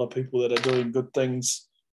a lot of people that are doing good things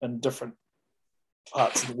in different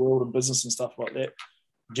parts of the world and business and stuff like that,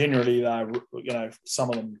 generally they're, some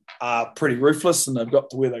of them are pretty ruthless, and they've got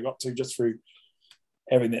to where they got to just through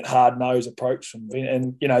having that hard-nosed approach.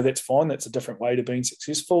 And that's fine. That's a different way to being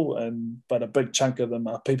successful. But a big chunk of them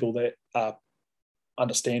are people that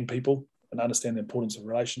understand people and understand the importance of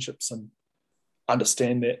relationships and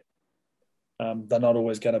understand that they're not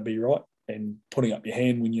always going to be right, and putting up your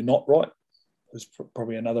hand when you're not right is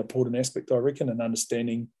probably another important aspect, I reckon, and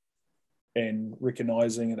understanding and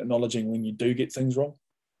recognising and acknowledging when you do get things wrong.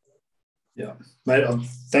 Yeah, mate.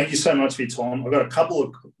 Thank you so much for your time. I've got a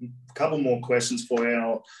couple more questions for you.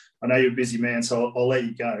 And I know you're a busy man, so I'll let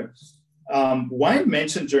you go. Wayne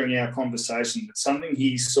mentioned during our conversation that something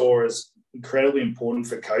he saw as incredibly important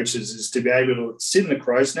for coaches is to be able to sit in the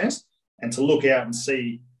crow's nest and to look out and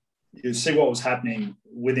see what was happening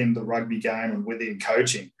within the rugby game and within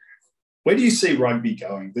coaching. Where do you see rugby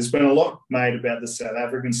going? There's been a lot made about the South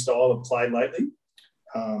African style of play lately.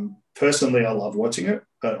 Personally, I love watching it,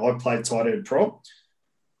 but I played tight end prop.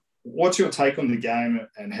 What's your take on the game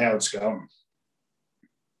and how it's going?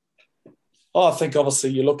 I think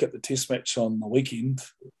obviously you look at the test match on the weekend.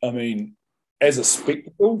 I mean, as a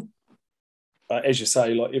spectacle, as you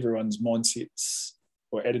say, like everyone's mindsets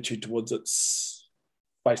or attitude towards it's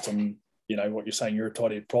based on, what you're saying, you're a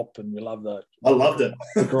tight end prop and you love I loved it.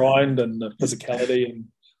 the grind and the physicality and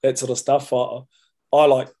that sort of stuff. I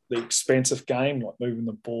like the expansive game, like moving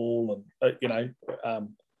the ball and,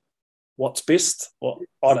 what's best. Well,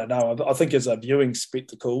 I don't know. I think as a viewing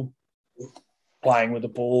spectacle, playing with the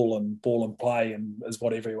ball and play and is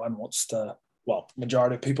what everyone wants to,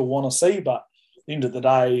 majority of people want to see. But at the end of the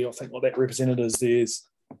day, I think what that represented is there's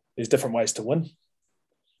different ways to win.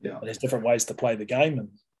 Yeah. There's different ways to play the game, and,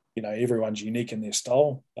 everyone's unique in their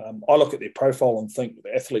style. I look at their profile and think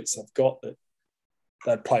the athletes they've got that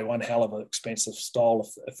they'd play one hell of an expensive style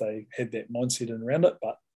if they had that mindset in around it. But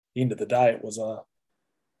at the end of the day, it was a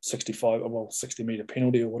 60-metre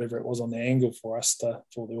penalty or whatever it was on the angle for the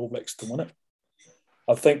All Blacks to win it.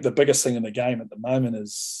 I think the biggest thing in the game at the moment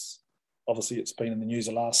is, obviously it's been in the news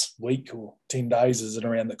the last week or 10 days, is it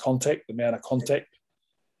around the amount of contact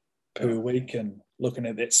per week, and looking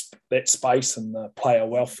at that space and the player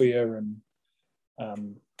welfare and,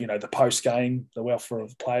 the post-game, the welfare of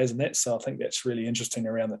the players and that. So I think that's really interesting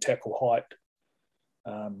around the tackle height.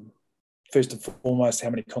 First and foremost, how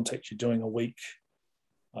many contacts you're doing a week,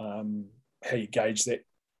 how you gauge that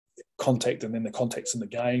contact, and then the contacts in the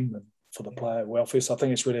game and for the player welfare. So I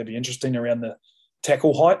think it's really be interesting around the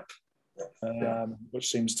tackle height, which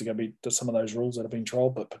seems to be some of those rules that have been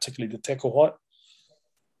trialled, but particularly the tackle height.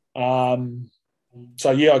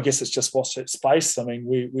 I guess it's just watch that space. I mean,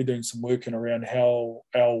 we're doing some work in around how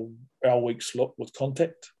our weeks look with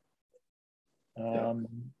contact.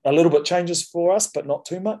 A little bit changes for us, but not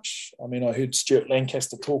too much. I mean, I heard Stuart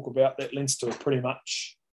Lancaster talk about that. Leinster are pretty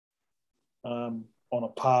much on a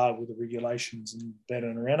par with the regulations and that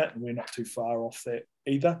and around it, and we're not too far off that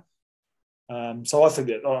either. So I think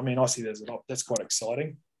that, I see that's quite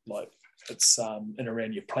exciting. Like, it's in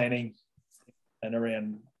around your planning and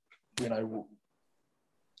around,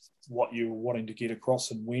 what you're wanting to get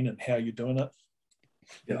across and when and how you're doing it.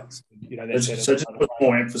 Yeah. So just put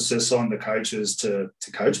more emphasis on the coaches to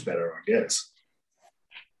coach better, I guess.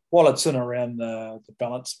 Well, it's in around the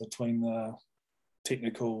balance between the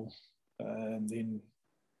technical, and then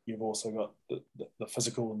you've also got the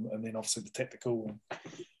physical, and then obviously the tactical, and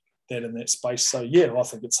that in that space. So, I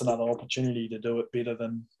think it's another opportunity to do it better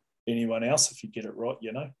than anyone else if you get it right,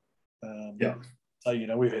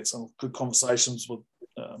 So, we've had some good conversations with,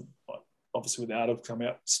 obviously with the art of come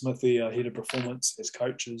out, Smithy, our head of performance, as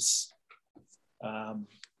coaches. So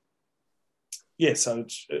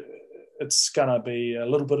it's going to be a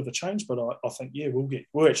little bit of a change, but I think,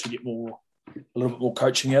 we'll actually get a little bit more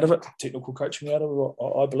coaching out of it, technical coaching out of it,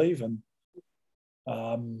 I believe. And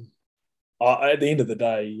at the end of the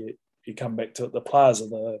day, you come back to it. The players are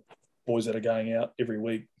the boys that are going out every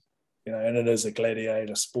week, and it is a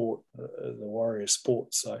gladiator sport, the warrior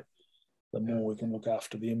sport. So the more we can look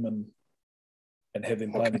after them and have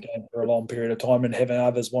them playing the game for a long period of time and having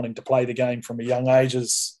others wanting to play the game from a young age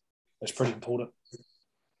is pretty important.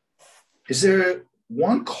 Is there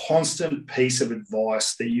one constant piece of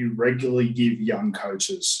advice that you regularly give young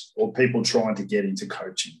coaches or people trying to get into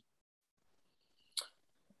coaching?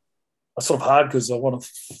 It's sort of hard because I want to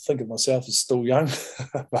think of myself as still young,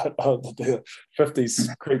 but the 50s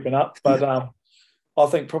creeping up. But I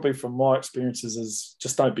think probably from my experiences is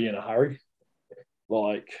just don't be in a hurry.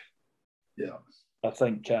 I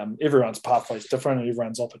think everyone's pathway is different and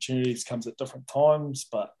everyone's opportunities comes at different times,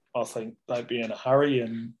 but I think don't be in a hurry.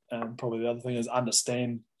 And probably the other thing is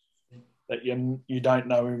understand that you don't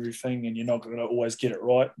know everything and you're not going to always get it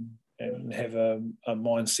right, and have a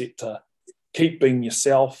mindset to keep being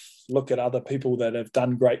yourself, look at other people that have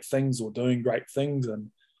done great things or doing great things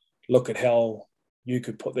and look at how you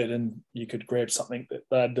could put that in. You could grab something that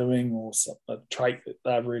they're doing or a trait that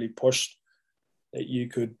they've really pushed that you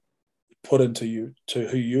could put into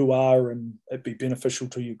who you are and it'd be beneficial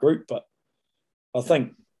to your group. But I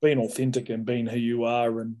think being authentic and being who you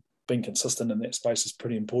are and being consistent in that space is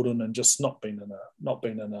pretty important, and just not being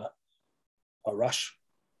in a rush.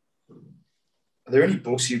 Are there any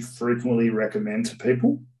books you frequently recommend to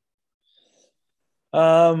people?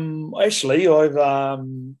 Actually, I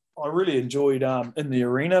really enjoyed In the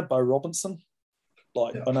Arena, Bo Robinson.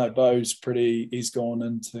 I know Bo's he's gone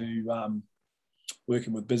into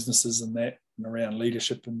working with businesses and that and around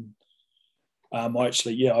leadership, and I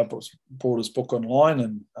bought his book online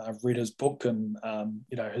and I've read his book, and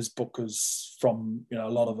his book is from a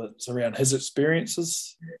lot of it's around his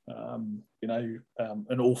experiences,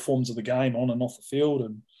 in all forms of the game, on and off the field,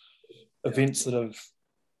 and events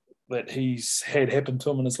that he's had happen to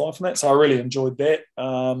him in his life and that. So I really enjoyed that.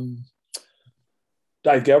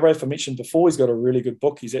 Dave Galbraith, I mentioned before, he's got a really good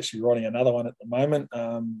book. He's actually writing another one at the moment,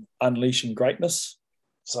 Unleashing Greatness.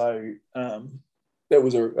 So that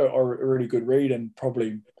was a really good read, and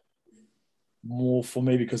probably more for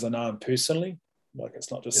me because I know him personally.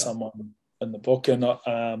 It's not just someone in the book. And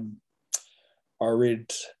I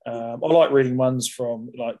like reading ones from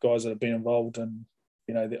guys that have been involved in,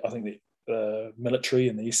 I think the military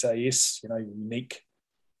and the SAS, unique.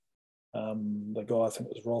 The guy, I think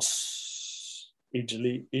it was Ross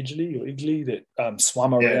Edgley that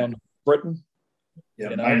swam around Britain.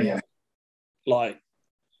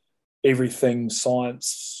 Everything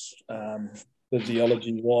science,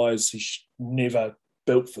 physiology-wise, he's never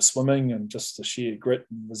built for swimming, and just the sheer grit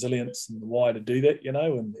and resilience and why to do that,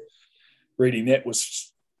 and reading that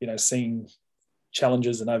was, seeing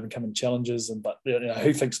challenges and overcoming challenges, but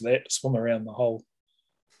who thinks of that, to swim around the whole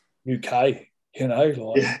UK,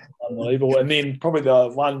 unbelievable. And then probably the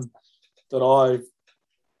one that I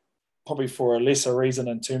probably for a lesser reason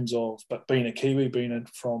in terms of, but being a Kiwi, being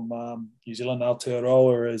from New Zealand,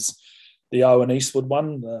 Aotearoa, is the Owen Eastwood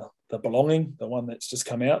one, the Belonging, the one that's just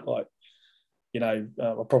come out. I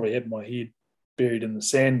probably had my head buried in the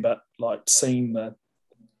sand, but seeing the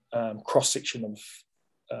cross-section of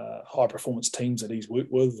high performance teams that he's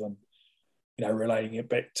worked with, and relating it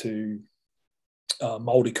back to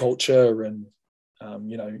Māori culture and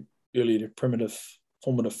early to primitive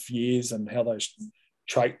formative years, and how those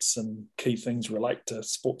traits and key things relate to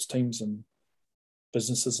sports teams and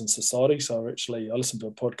businesses and society. So I listened to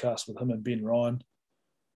a podcast with him and Ben Ryan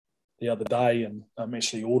the other day, and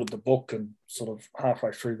actually ordered the book, and sort of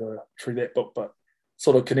halfway through that book, but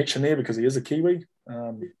sort of connection there because he is a Kiwi.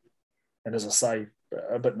 And as I say,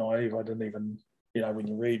 a bit naive. I didn't even, when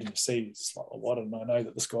you read and you see, it's like, why didn't I know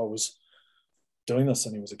that this guy was doing this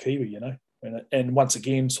and he was a Kiwi, And once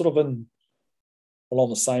again, sort of along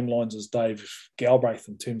the same lines as Dave Galbraith,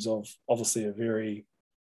 in terms of obviously a very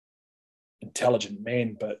intelligent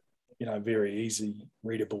man, but, very easy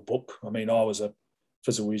readable book. I mean, I was a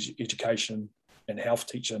physical education and health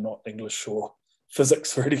teacher, not English or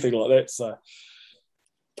physics or anything like that. So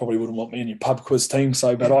probably wouldn't want me in your pub quiz team.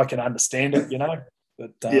 So, but I can understand it,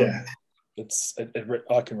 But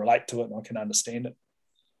I can relate to it and I can understand it.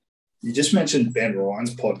 You just mentioned Ben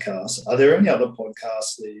Ryan's podcast. Are there any other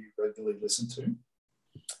podcasts that you regularly listen to?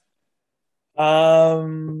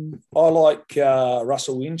 I like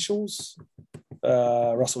Russell Henshaw's.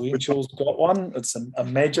 Russell Henshaw's got one. It's a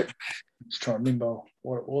magic. I'm just trying to remember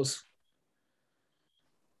what it was.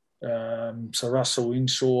 So Russell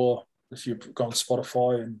Henshaw, if you go on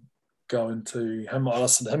Spotify and go into him, I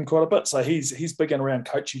listen to him quite a bit. So he's big and around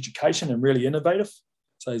coach education and really innovative.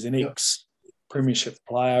 So he's an ex-premiership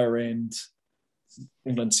player and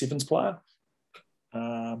England Sevens player.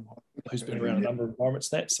 who's been around a number of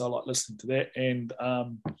environments and that, so I like listening to that. And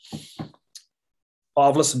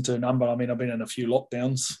I've listened to a number. I mean, I've been in a few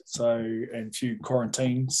lockdowns, and a few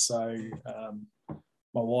quarantines. So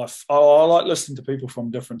my wife, I like listening to people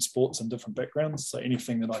from different sports and different backgrounds. So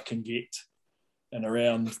anything that I can get and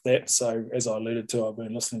around that. So as I alluded to, I've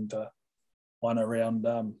been listening to one around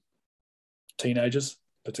teenagers,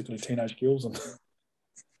 particularly teenage girls, and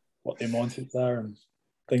what their mindsets are and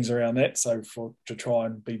things around that. So to try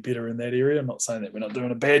and be better in that area. I'm not saying that we're not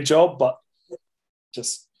doing a bad job, but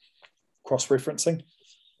just cross-referencing.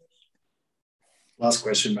 Last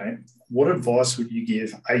question, mate. What advice would you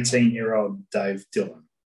give 18-year-old Dave Dillon?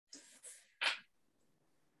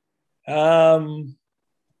 I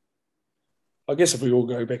guess if we all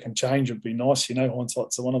go back and change, it'd be nice.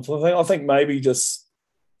 Hindsight's a wonderful thing. I think maybe just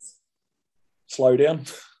slow down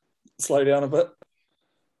a bit.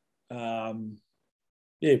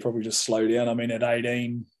 Probably just slow down. I mean, at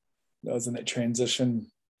 18, I was in that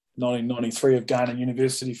transition, 1993, of going to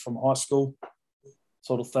university from high school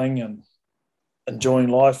sort of thing, and enjoying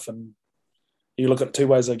life. And you look at it two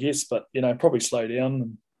ways, I guess, but, probably slow down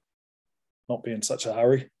and not be in such a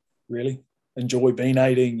hurry, really. Enjoy being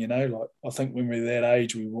 18, like I think when we're that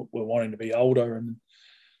age, we're wanting to be older,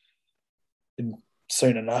 and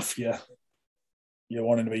soon enough, you're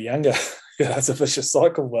wanting to be younger. It's a vicious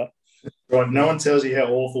cycle, but. Right, no one tells you how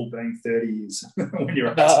awful being 30 is when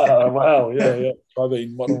you're wow, yeah. I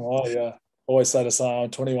mean, what am I? Always say to someone, I'm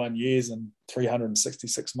 21 years and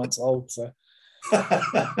 366 months old. So,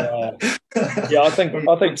 I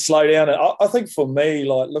think slow down. I think for me,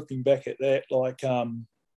 like looking back at that, like I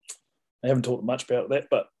haven't talked much about that,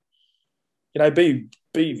 but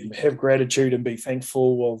have gratitude and be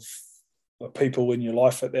thankful of people in your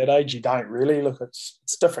life at that age. You don't really look.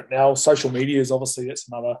 It's different now. Social media is obviously that's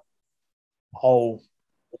another whole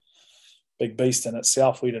big beast in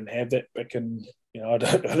itself. We didn't have that back in,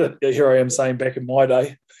 here I am saying back in my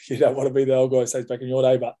day, you don't want to be the old guy who says back in your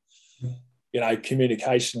day, but,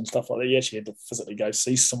 communication and stuff like that. You actually had to physically go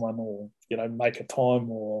see someone or, make a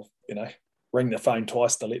time or, ring the phone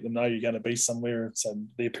twice to let them know you're going to be somewhere so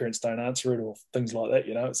their parents don't answer it or things like that.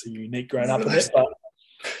 It's a unique growing up in that. But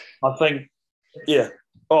I think,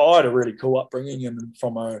 I had a really cool upbringing and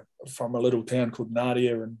from a little town called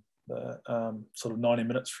Nadia and sort of 90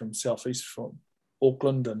 minutes from southeast from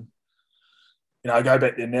Auckland, and I go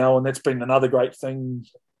back there now, and that's been another great thing.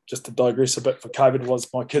 Just to digress a bit, for COVID was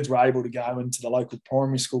my kids were able to go into the local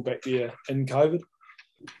primary school back there in COVID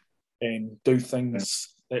and do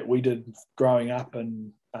things that we did growing up,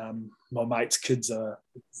 and my mates' kids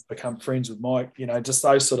become friends with Mike. Just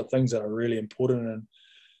those sort of things that are really important in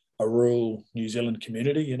a rural New Zealand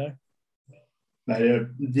community.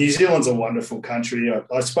 New Zealand's a wonderful country.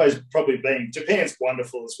 I suppose probably Japan's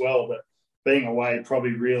wonderful as well, but being away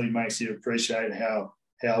probably really makes you appreciate how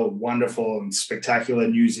wonderful and spectacular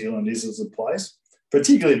New Zealand is as a place,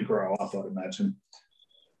 particularly to grow up, I'd imagine.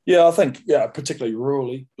 Yeah, I think, particularly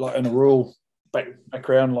rurally, like in a rural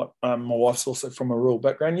background, like my wife's also from a rural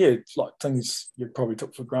background. Yeah, it's like things you probably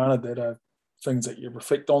took for granted that are things that you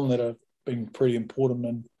reflect on that have been pretty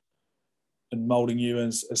important in moulding you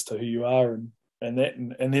as to who you are and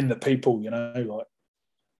then the people, like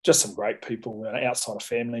just some great people outside of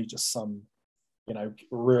family, just some,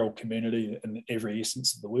 rural community in every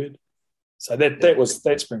essence of the word. So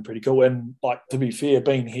that's been pretty cool. And like, to be fair,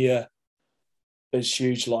 being here is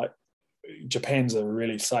huge. Like Japan's a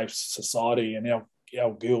really safe society, and our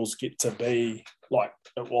girls get to be like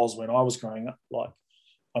it was when I was growing up. Like,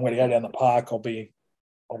 I'm going to go down the park, I'll be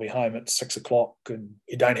home at 6 o'clock, and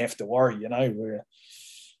you don't have to worry, where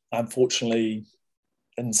unfortunately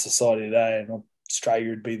in society today, and Australia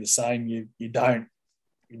would be the same, you don't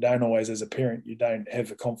always, as a parent, you don't have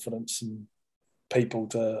the confidence in people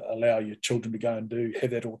to allow your children to go and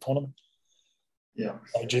have that autonomy. Yeah.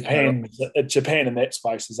 So Japan in that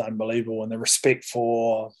space is unbelievable, and the respect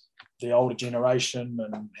for the older generation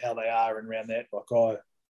and how they are and around that, like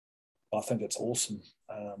I think it's awesome.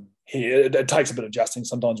 Here, it takes a bit of adjusting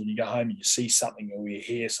sometimes when you go home and you see something or you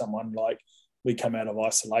hear someone. Like, we come out of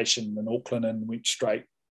isolation in Auckland and went straight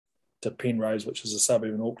to Penrose, which is a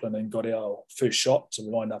suburb in Auckland, and got our first shot. So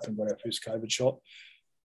we lined up and got our first COVID shot.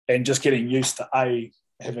 And just getting used to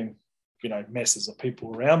having, masses of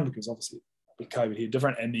people around, because obviously with COVID here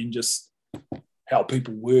different, and then just how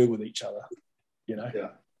people were with each other, Yeah.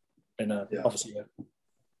 And obviously,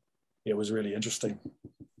 it was really interesting.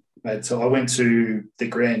 Mate, so I went to the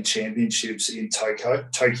Grand Championships in Tokyo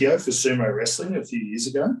for sumo wrestling a few years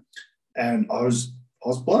ago, and I was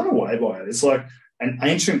blown away by it. It's like an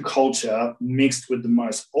ancient culture mixed with the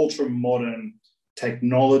most ultra-modern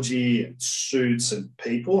technology and suits and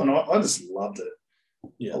people, and I just loved it.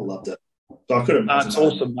 Yeah, I loved it. So I could imagine. it's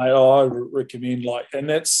awesome, mate. I recommend, and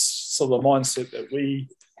that's sort of the mindset that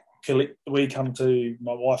we come to.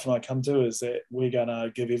 My wife and I come to is that we're going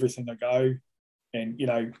to give everything a go, and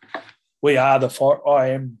we are I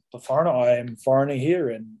am the foreigner. I am foreigner here,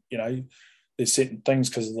 and there's certain things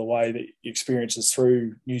because of the way that you experience is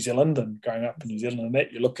through New Zealand and growing up in New Zealand, and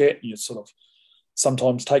that you look at, and you sort of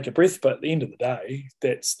sometimes take a breath, but at the end of the day,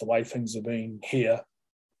 that's the way things have been here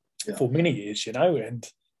for many years, and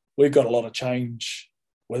we've got a lot of change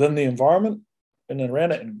within the environment and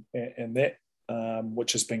around it, and that,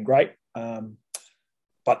 which has been great.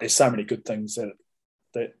 But there's so many good things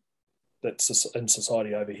that's in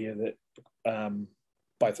society over here that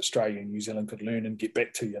both Australia and New Zealand could learn and get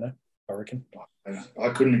back to, I reckon. I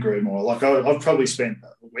couldn't agree more. I've probably spent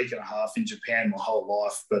a week and a half in Japan my whole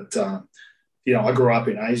life, but I grew up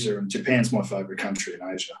in Asia, and Japan's my favourite country in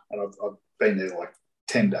Asia, and I've been there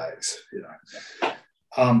 10 days.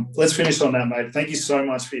 Let's finish on that, mate. Thank you so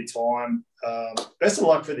much for your time. Best of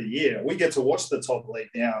luck for the year. We get to watch the top league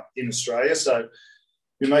now in Australia, so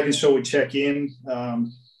we're making sure we check in.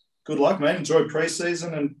 Good luck, mate. Enjoy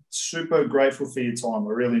pre-season, and super grateful for your time.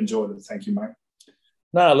 I really enjoyed it. Thank you, mate.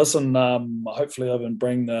 No, listen, hopefully I haven't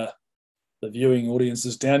bring the viewing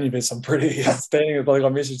audiences down. You've had some pretty outstanding, I think I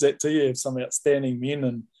messaged that to you, some outstanding men,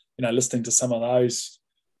 and, listening to some of those,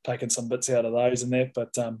 taking some bits out of those and that.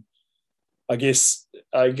 But I guess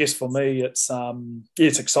for me, it's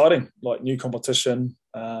exciting, new competition.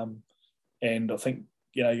 And I think,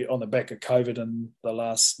 on the back of COVID and the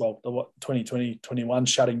last, 2020, 21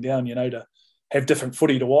 shutting down, to have different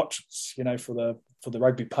footy to watch, for the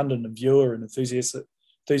rugby pundit and viewer and enthusiast,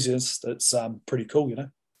 it's pretty cool,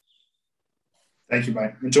 Thank you,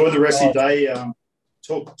 mate. Enjoy the rest of your day.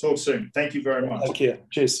 Talk soon. Thank you very much. Take care.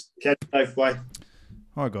 Cheers. Catch you later. Bye.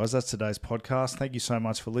 All right, guys, that's today's podcast. Thank you so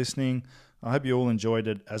much for listening. I hope you all enjoyed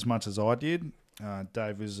it as much as I did.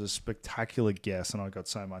 Dave was a spectacular guest, and I got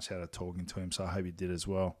so much out of talking to him, so I hope you did as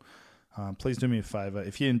well. Please do me a favour.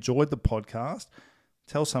 If you enjoyed the podcast,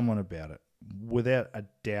 tell someone about it. Without a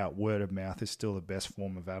doubt, word of mouth is still the best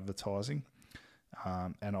form of advertising.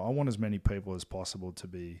 And I want as many people as possible to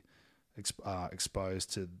be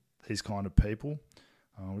exposed to these kind of people.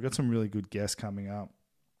 We've got some really good guests coming up.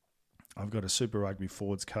 I've got a Super Rugby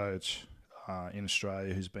forwards coach in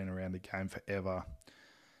Australia who's been around the game forever,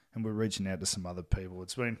 and we're reaching out to some other people.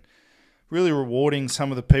 It's been really rewarding,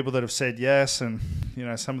 some of the people that have said yes, and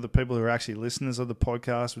some of the people who are actually listeners of the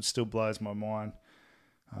podcast, which still blows my mind.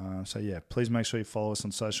 Please make sure you follow us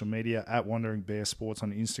on social media at Wandering Bear Sports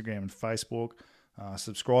on Instagram and Facebook.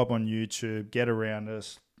 Subscribe on YouTube. Get around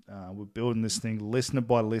us. We're building this thing listener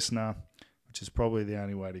by listener, which is probably the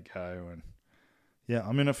only way to go. And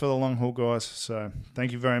I'm in it for the long haul, guys. So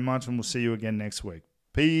thank you very much, and we'll see you again next week.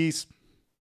 Peace.